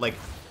is definitely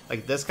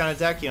like this kind of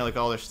deck, you know, like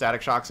all their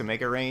static shocks and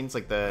make it rains.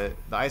 Like the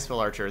Iceveil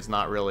Archer is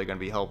not really going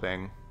to be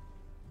helping.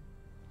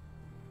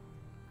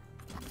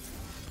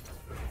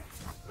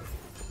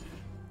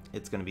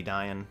 It's going to be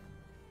dying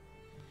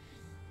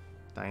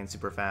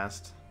super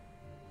fast.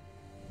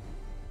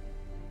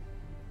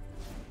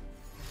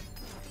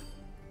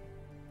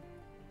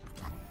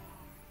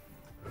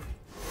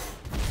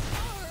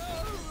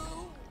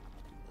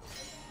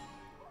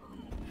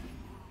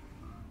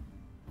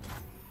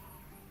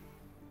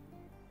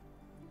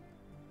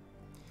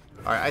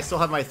 Alright, I still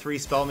have my 3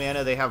 spell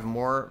mana. They have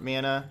more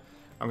mana.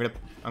 I'm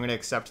gonna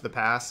accept the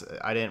pass.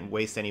 I didn't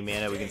waste any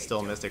mana. We can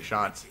still Mystic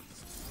Shot.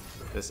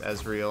 this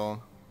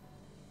Ezreal.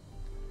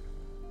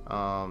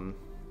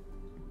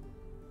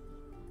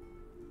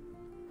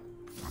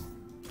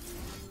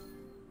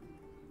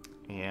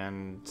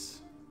 And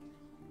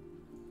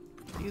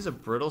use a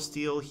Brittle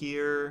Steel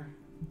here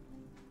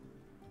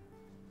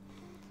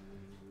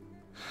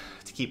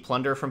to keep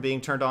Plunder from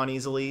being turned on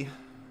easily.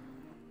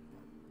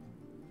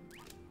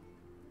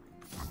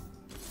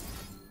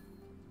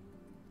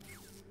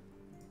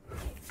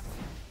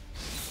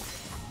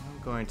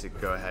 I'm going to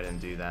go ahead and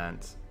do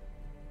that.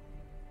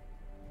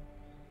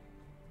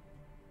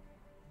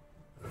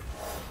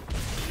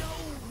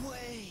 No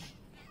way!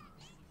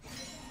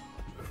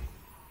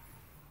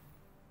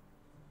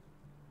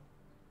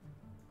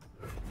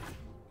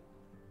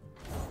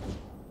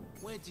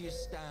 Where do you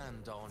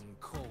stand on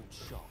cold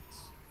shots?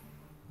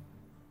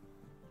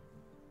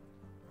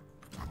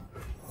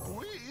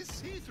 We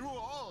see through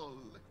all.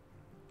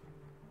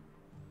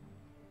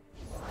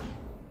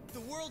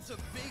 The world's a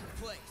big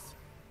place.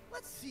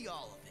 Let's see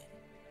all of it.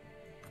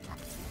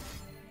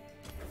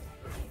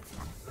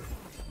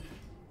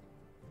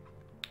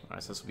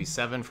 Alright, so this will be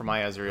 7 for my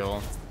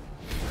Ezreal.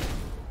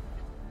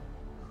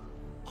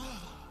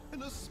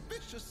 An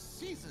auspicious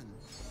season.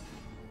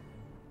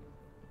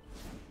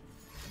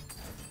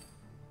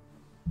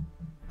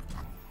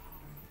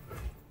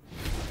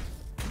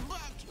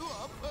 Back to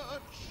our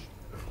perch.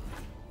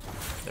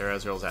 Their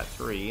Ezreal's at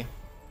 3.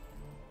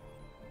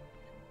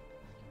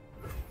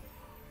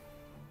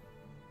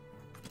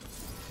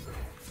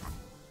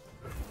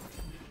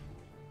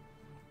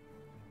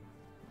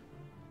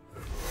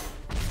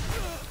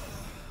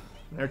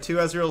 There are 2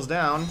 Ezreals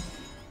down.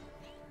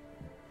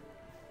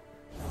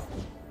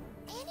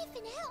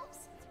 Anything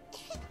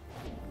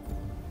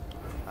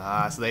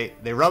So else?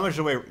 they rummaged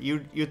away.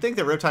 You'd think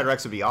that Riptide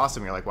Rex would be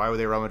awesome. You're like, why would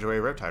they rummage away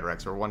Riptide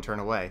Rex? We're 1 turn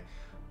away.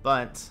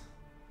 But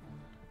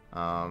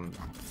I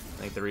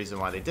think the reason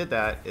why they did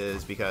that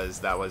is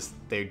because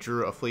they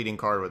drew a fleeting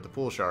card with the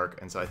Pool Shark,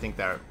 and so I think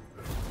that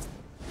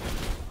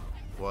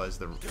was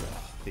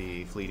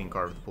the fleeting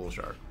card with the Pool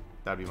Shark.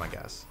 That'd be my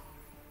guess.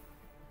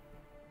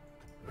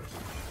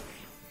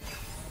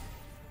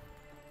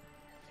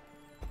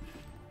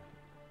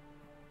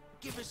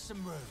 Give us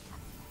some room.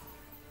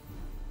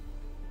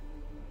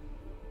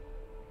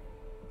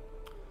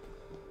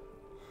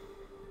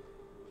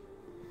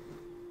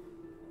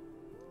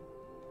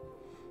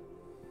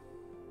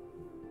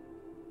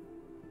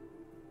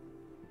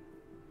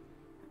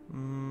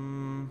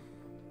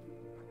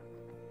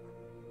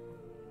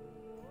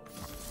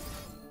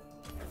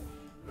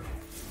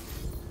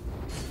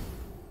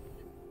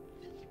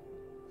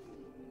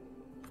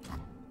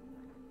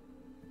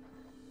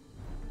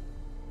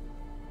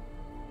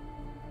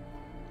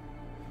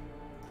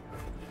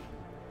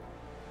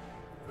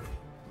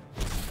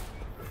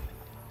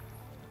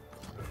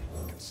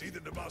 See the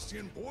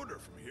Dabastian border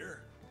from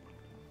here.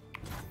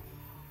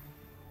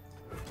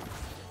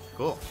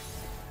 Cool.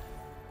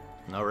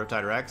 No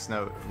Riptide Rex,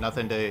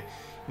 nothing to,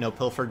 no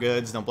Pilfer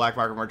Goods, no Black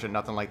Market Merchant,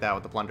 nothing like that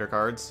with the Plunder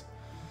cards.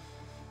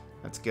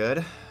 That's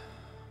good.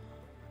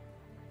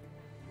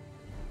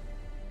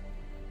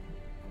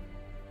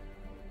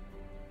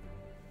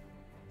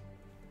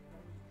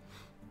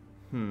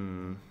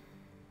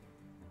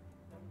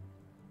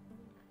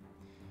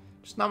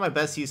 Just not my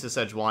best use of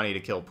Sejuani to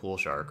kill Pool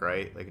Shark,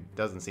 right? Like, it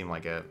doesn't seem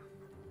like it.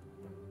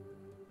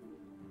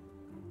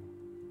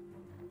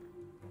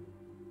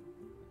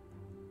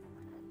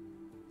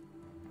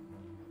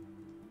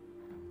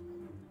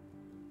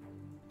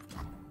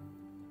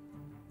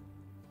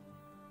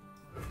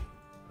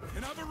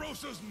 In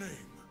Avarosa's name.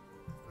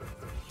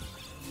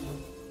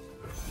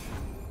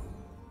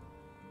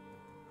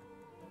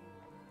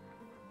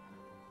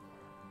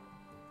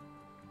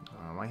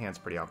 My hand's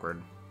pretty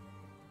awkward.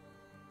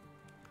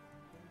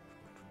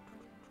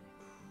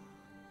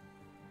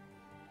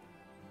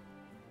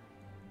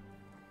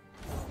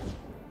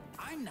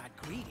 I'm not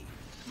greedy.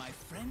 My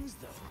friends,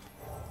 though.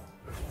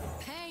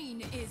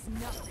 Pain is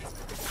nothing.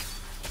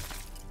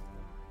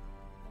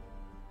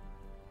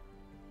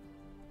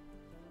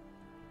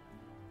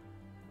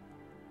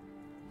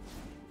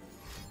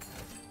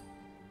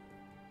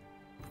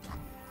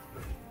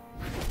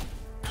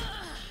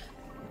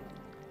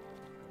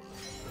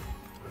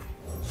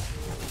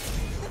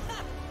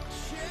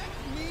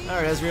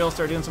 Alright, Ezreal,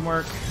 start doing some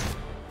work. I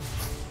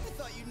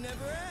thought you'd never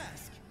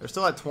ask. They're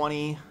still at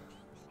 20.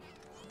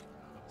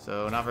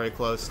 So not very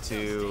close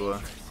to...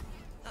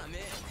 I'm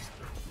in.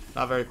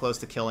 Not very close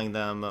to killing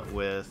them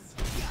with...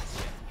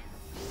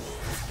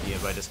 Yeah,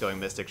 by just going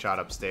Mystic Shot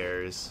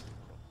upstairs.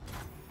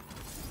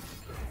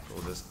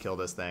 We'll just kill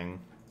this thing.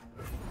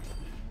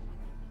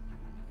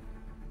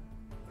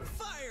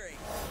 Firing.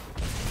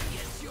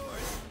 It's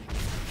yours.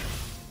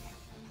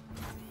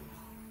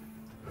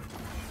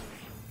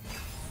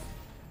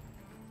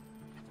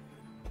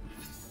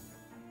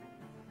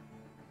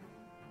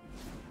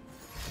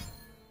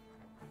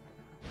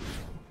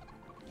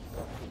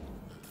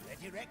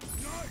 Redirect.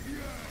 Not yet.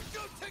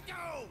 Good to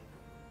go.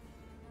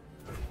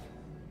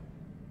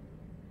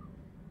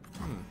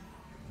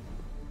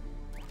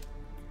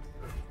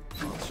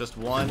 It's just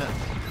one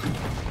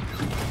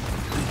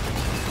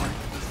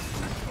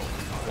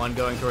One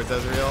going towards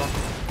Ezreal.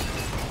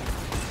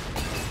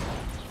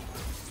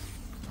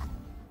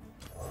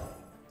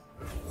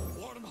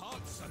 Warm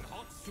hearts and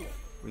hot soup.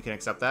 We can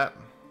accept that.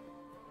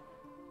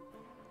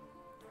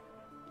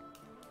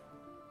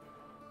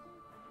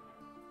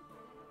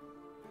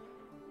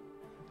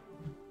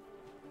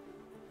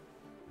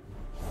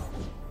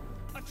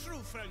 A true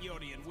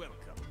Freljordian welcome.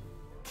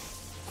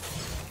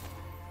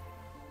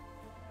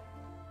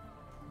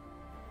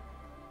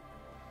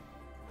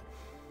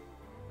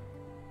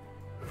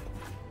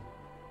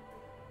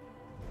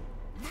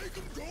 Make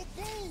them go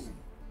boom!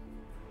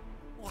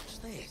 What's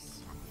this?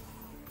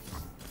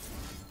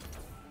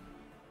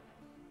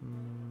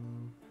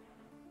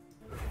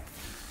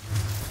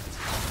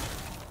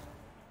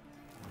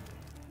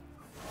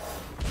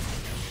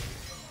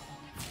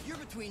 You're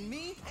between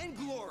me and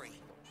glory.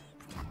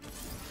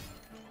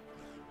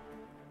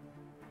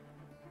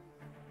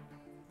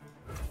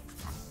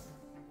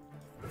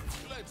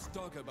 Let's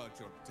talk about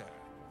your dad.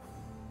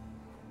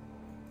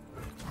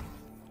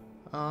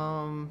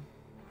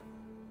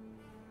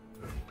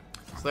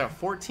 So they have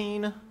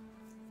 14. I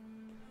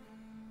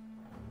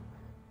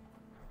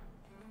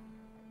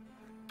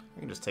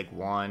can just take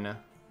one. All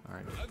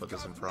right, just put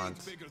this in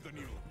front. Bigger than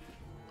you.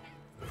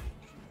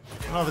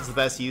 I don't know if it's the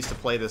best use to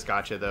play this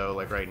gacha though,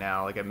 like right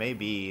now. Like it may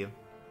be.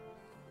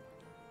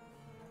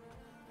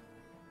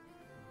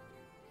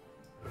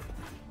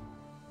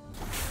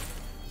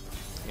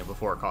 You know,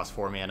 before it costs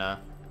 4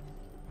 mana.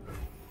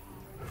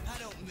 I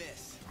don't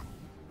miss.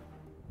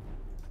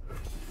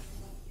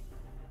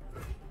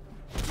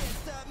 Can't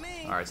stop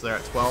me. Alright, so they're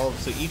at 12.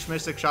 So each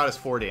Mystic Shot is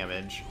 4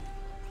 damage.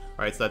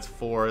 Alright, so that's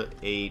 4,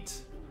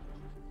 8.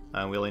 We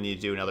only need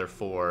to do another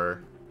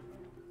 4.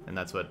 And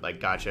that's what, like,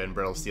 Gacha and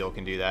Brittle Steel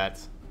can do that.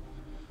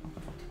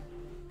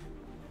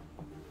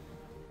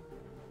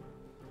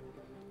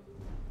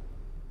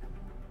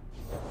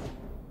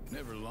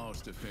 Never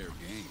lost a fair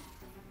game.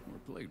 Or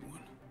played one.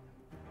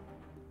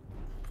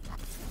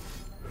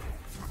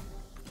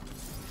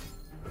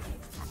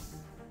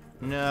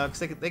 No,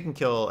 because they can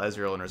kill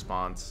Ezreal in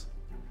response.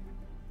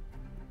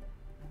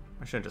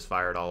 I shouldn't just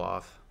fire it all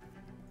off.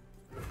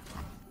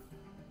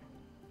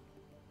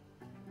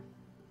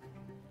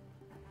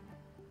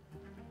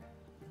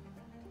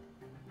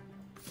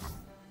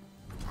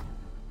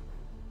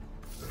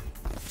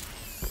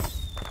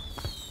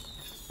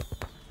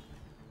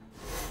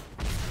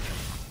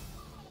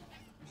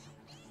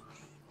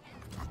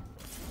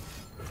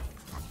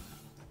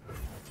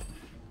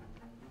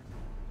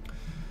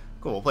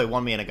 Cool, we'll play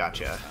 1 mana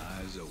gacha.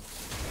 Eyes open.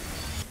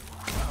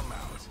 I'm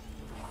out.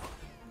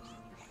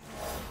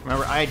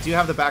 Remember, I do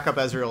have the backup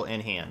Ezreal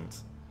in hand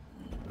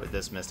with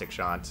this Mystic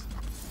Shot.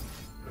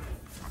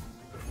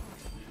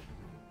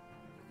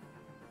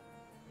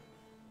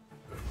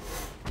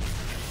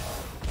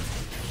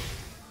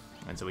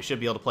 And so we should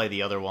be able to play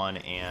the other one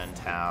and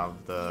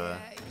have the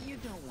You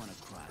don't want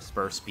to cross.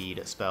 burst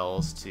speed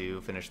spells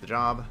to finish the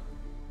job.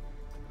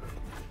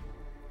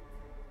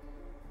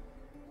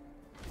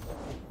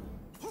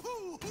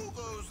 Who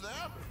goes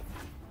there?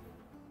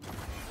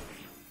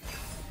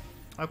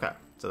 Okay,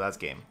 so that's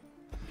game.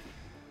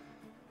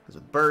 Because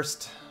with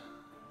burst,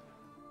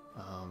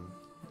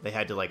 they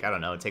had to, like, I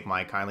don't know, take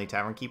my Kindly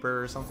Tavern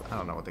Keeper or something. I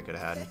don't know what they could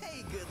have had.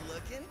 Hey, good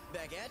looking.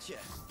 Back at ya.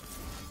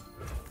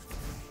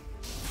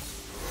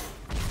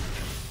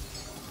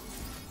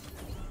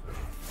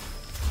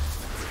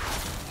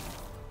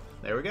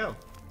 There we go.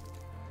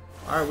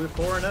 Alright, we're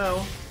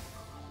 4-0.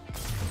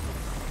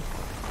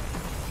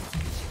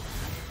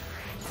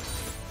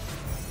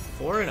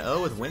 Four and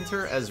 0 with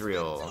Winter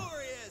Ezreal.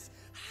 Glorious.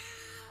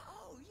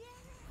 Oh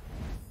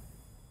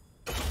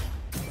yeah.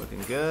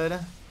 Looking good.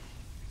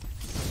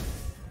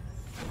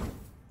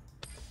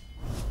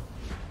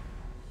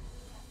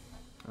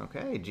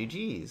 Okay,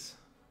 GG's.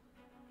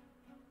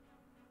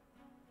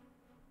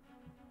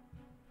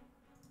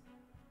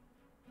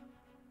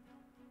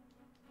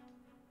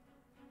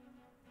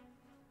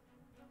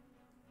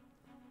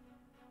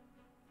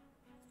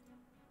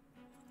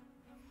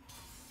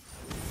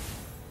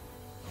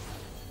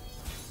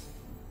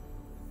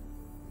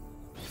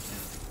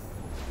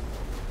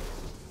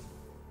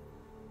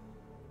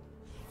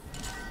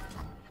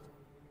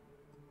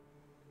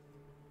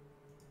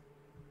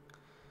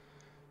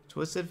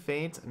 Twisted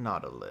Fate,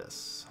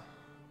 Nautilus.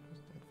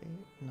 Twisted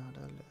Fate,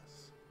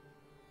 Nautilus.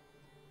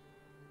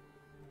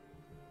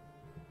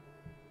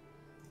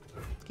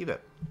 Keep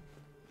it.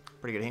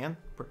 Pretty good hand.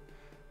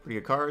 Pretty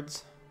good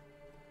cards.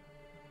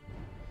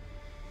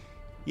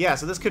 Yeah,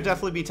 so this could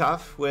definitely be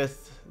tough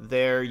with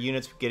their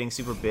units getting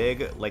super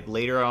big. Like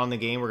later on in the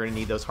game, we're going to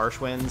need those harsh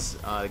winds.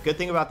 The good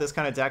thing about this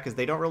kind of deck is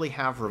they don't really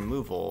have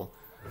removal.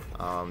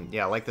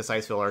 Yeah, I like this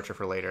Icefield Archer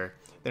for later.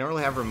 They don't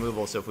really have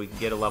removal, so if we can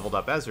get a leveled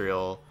up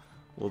Ezreal,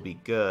 we'll be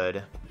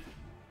good.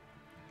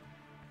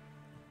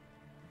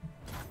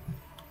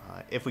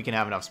 If we can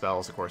have enough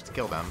spells, of course, to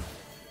kill them.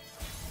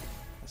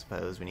 I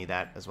suppose we need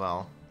that as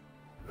well.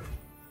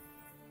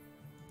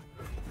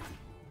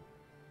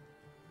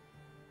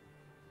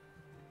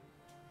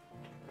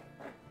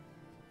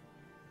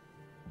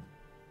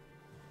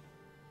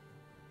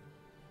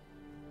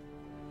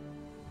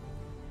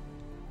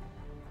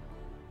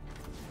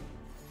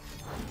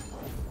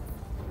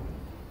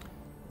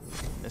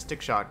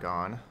 Mystic Shot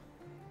gone.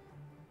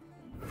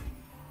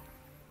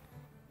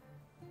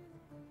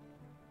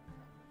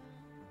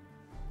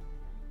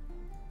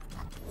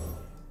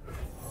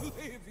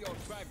 Leave your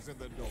bags at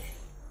the door.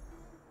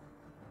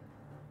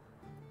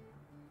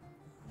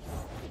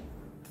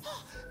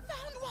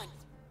 Found one!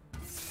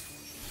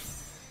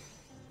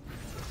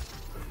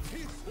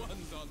 This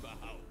one's on the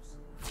house.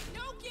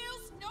 No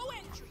kills, no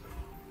entry.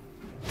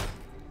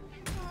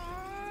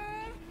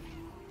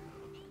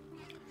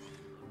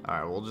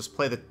 Alright, we'll just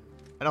play the...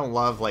 I don't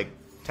love, like,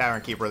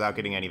 Tavern Keeper without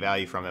getting any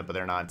value from it, but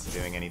they're not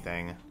doing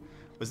anything.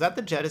 Was that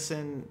the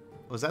Jettison...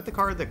 Was that the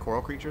card that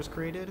Coral Creatures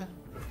created?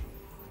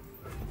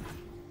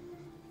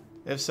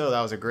 If so,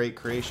 that was a great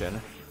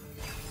creation.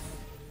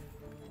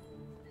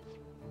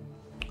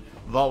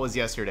 Vault was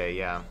yesterday,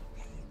 yeah.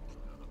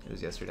 It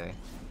was yesterday.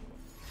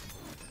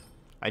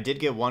 I did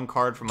get one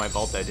card from my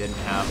vault that I didn't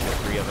have the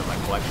 3 of in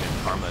my collection.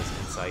 Karma's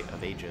Insight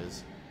of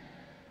Ages.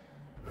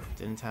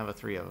 Didn't have a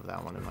 3 of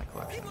that one in my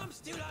collection.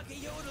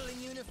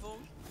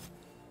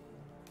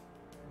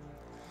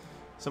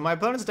 So my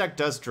opponent's deck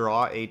does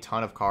draw a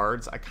ton of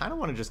cards. I kind of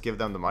want to just give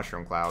them the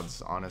Mushroom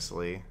Clouds,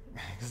 honestly.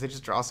 Because they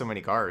just draw so many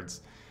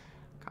cards.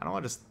 Kind of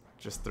want to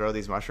just throw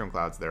these Mushroom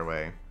Clouds their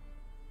way.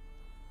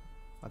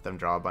 Let them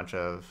draw a bunch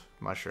of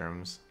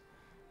mushrooms.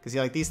 Because,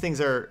 like, these things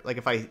are, like,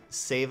 if I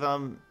save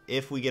them,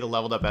 if we get a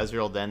leveled up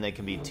Ezreal, then they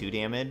can be 2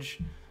 damage.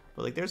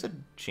 But, like, there's a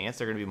chance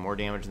they're going to be more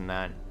damage than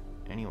that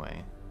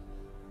anyway.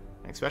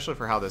 Especially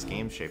for how this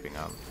game's shaping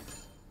up.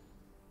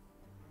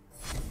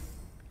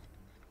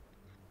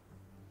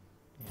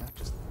 Yeah,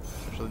 just,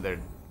 especially they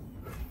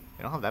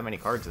don't have that many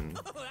cards in,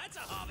 That's a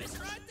harvest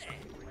right there.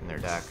 in their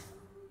deck.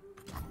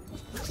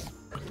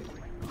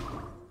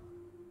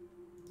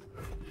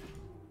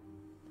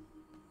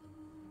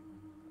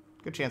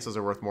 Good chance those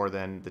are worth more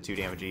than the 2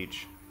 damage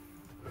each.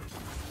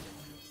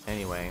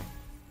 Anyway.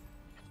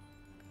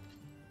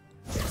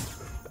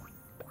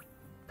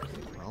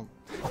 Well,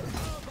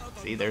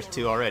 see, there's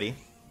 2 already.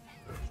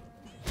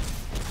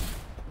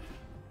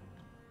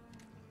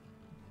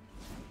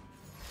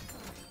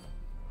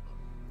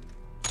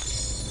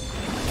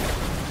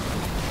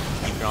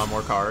 Draw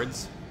more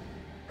cards.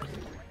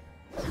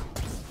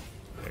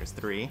 There's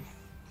 3.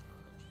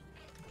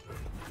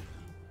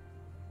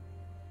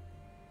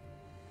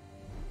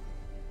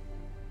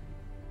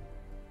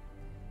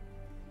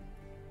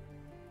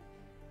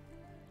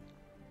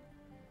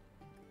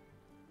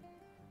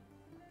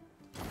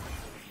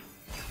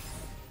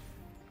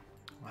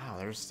 Wow,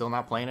 they're still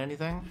not playing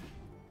anything?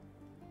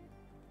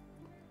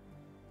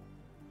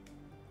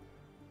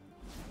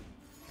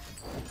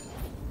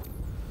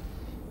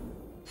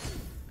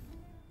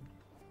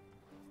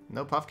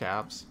 No puff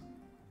caps.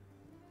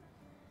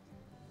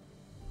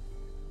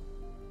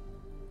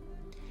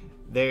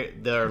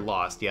 They're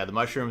lost. Yeah, the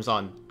mushrooms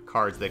on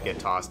cards that get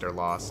tossed are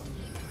lost.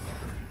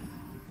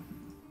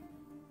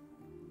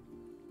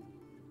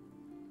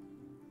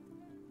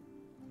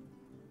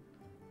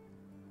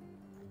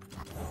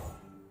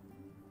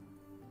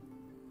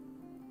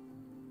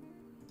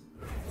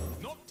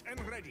 Knocked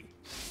and ready.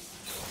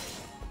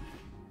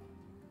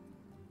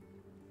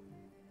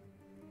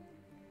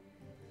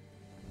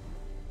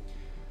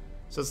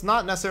 So it's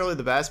not necessarily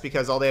the best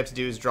because all they have to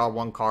do is draw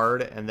 1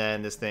 card and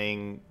then this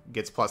thing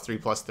gets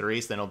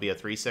 +3/+3, so then it'll be a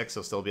 3/6,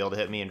 so still be able to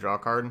hit me and draw a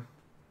card.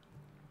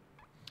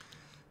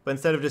 But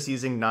instead of just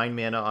using 9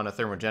 mana on a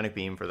Thermogenic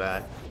Beam for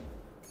that.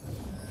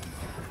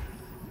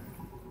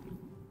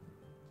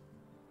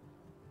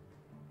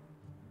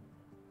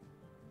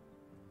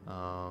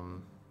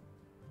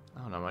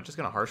 I don't know, am I just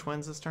going to Harsh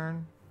Winds this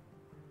turn?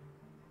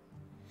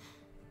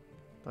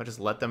 Do I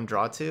just let them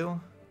draw 2?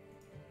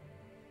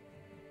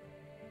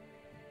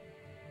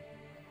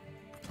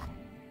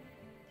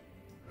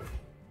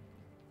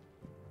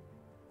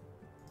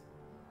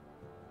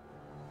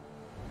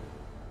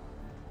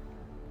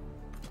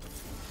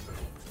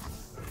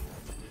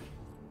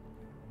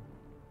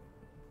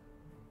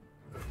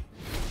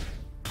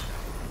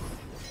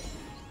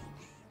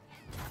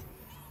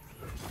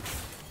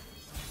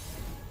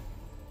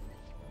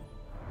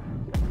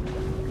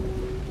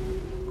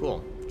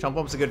 Cool. Chump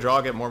Bump's a good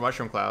draw, get more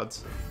Mushroom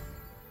Clouds.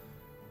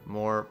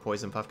 More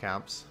Poison Puff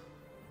Caps.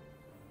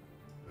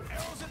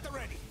 Arrows at the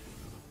ready.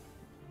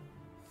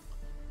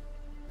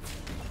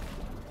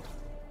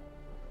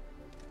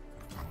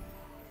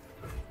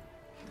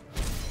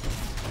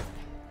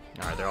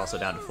 Alright, they're also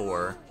down to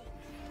 4.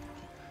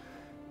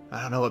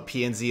 I don't know what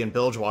PNZ and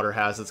Bilgewater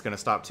has that's going to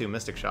stop 2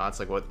 Mystic Shots.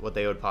 Like, what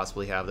they would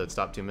possibly have that would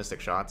stop 2 Mystic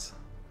Shots.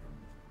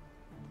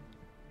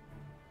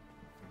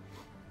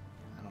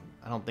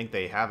 I don't think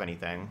they have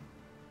anything.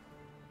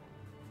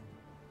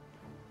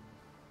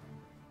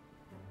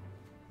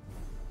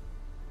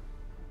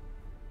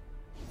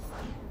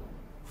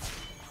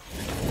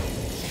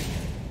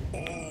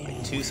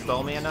 Like 2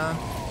 spell mana.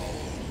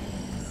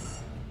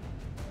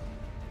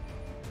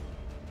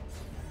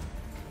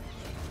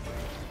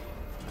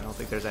 I don't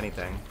think there's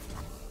anything.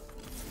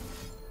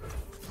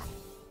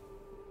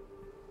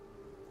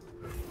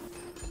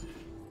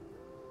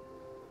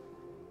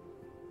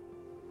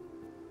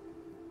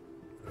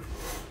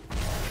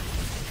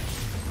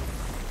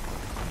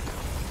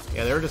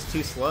 Yeah, they were just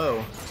too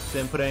slow.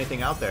 Didn't put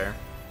anything out there.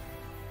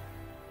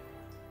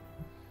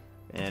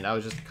 And I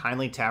was just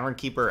kindly Tavern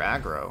Keeper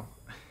aggro.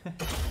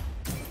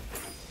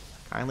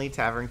 Kindly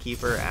Tavern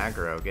Keeper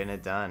aggro, getting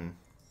it done.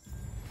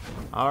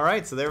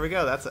 Alright, so there we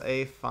go. That's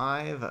a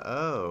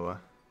 5-0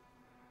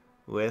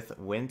 with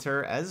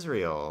Winter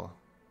Ezreal.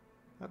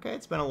 Okay,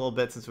 it's been a little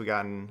bit since we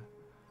gotten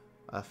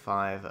a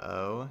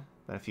 5-0.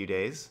 Been a few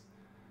days.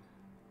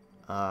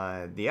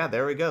 Yeah,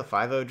 there we go.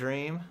 5-0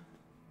 Dream.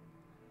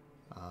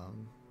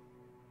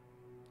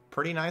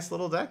 Pretty nice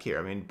little deck here.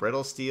 I mean,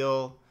 Brittle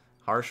Steel,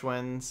 Harsh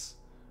Winds,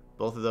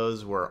 both of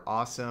those were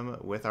awesome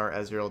with our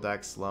Ezreal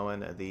deck,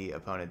 slowing the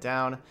opponent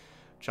down.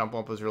 Chump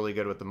Wump was really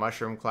good with the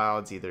Mushroom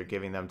Clouds, either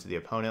giving them to the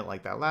opponent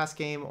like that last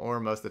game,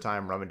 or most of the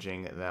time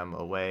rummaging them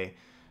away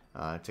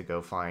to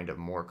go find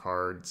more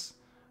cards.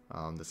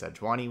 The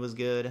Sejuani was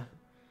good.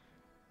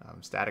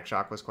 Static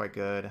Shock was quite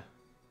good.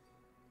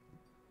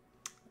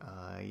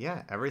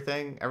 Yeah,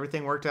 everything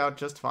worked out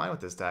just fine with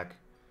this deck.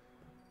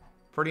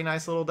 Pretty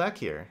nice little deck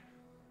here.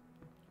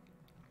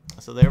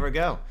 So there we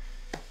go.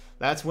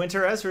 That's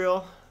Winter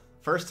Ezreal.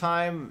 First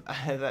time,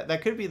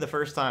 that could be the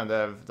first time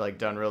that I've like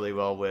done really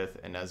well with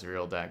an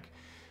Ezreal deck.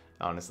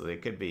 Honestly,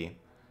 it could be.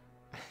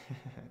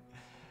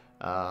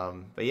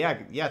 But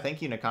yeah,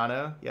 thank you,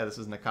 Nakano. Yeah, this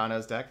was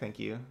Nakano's deck. Thank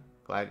you.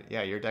 Glad,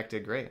 yeah, your deck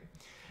did great.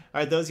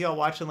 All right, those of y'all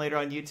watching later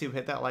on YouTube,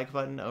 hit that like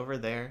button over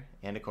there.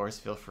 And of course,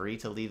 feel free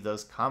to leave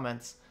those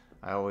comments.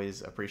 I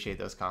always appreciate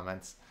those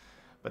comments.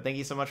 But thank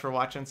you so much for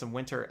watching some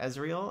Winter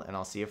Ezreal, and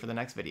I'll see you for the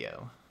next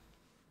video.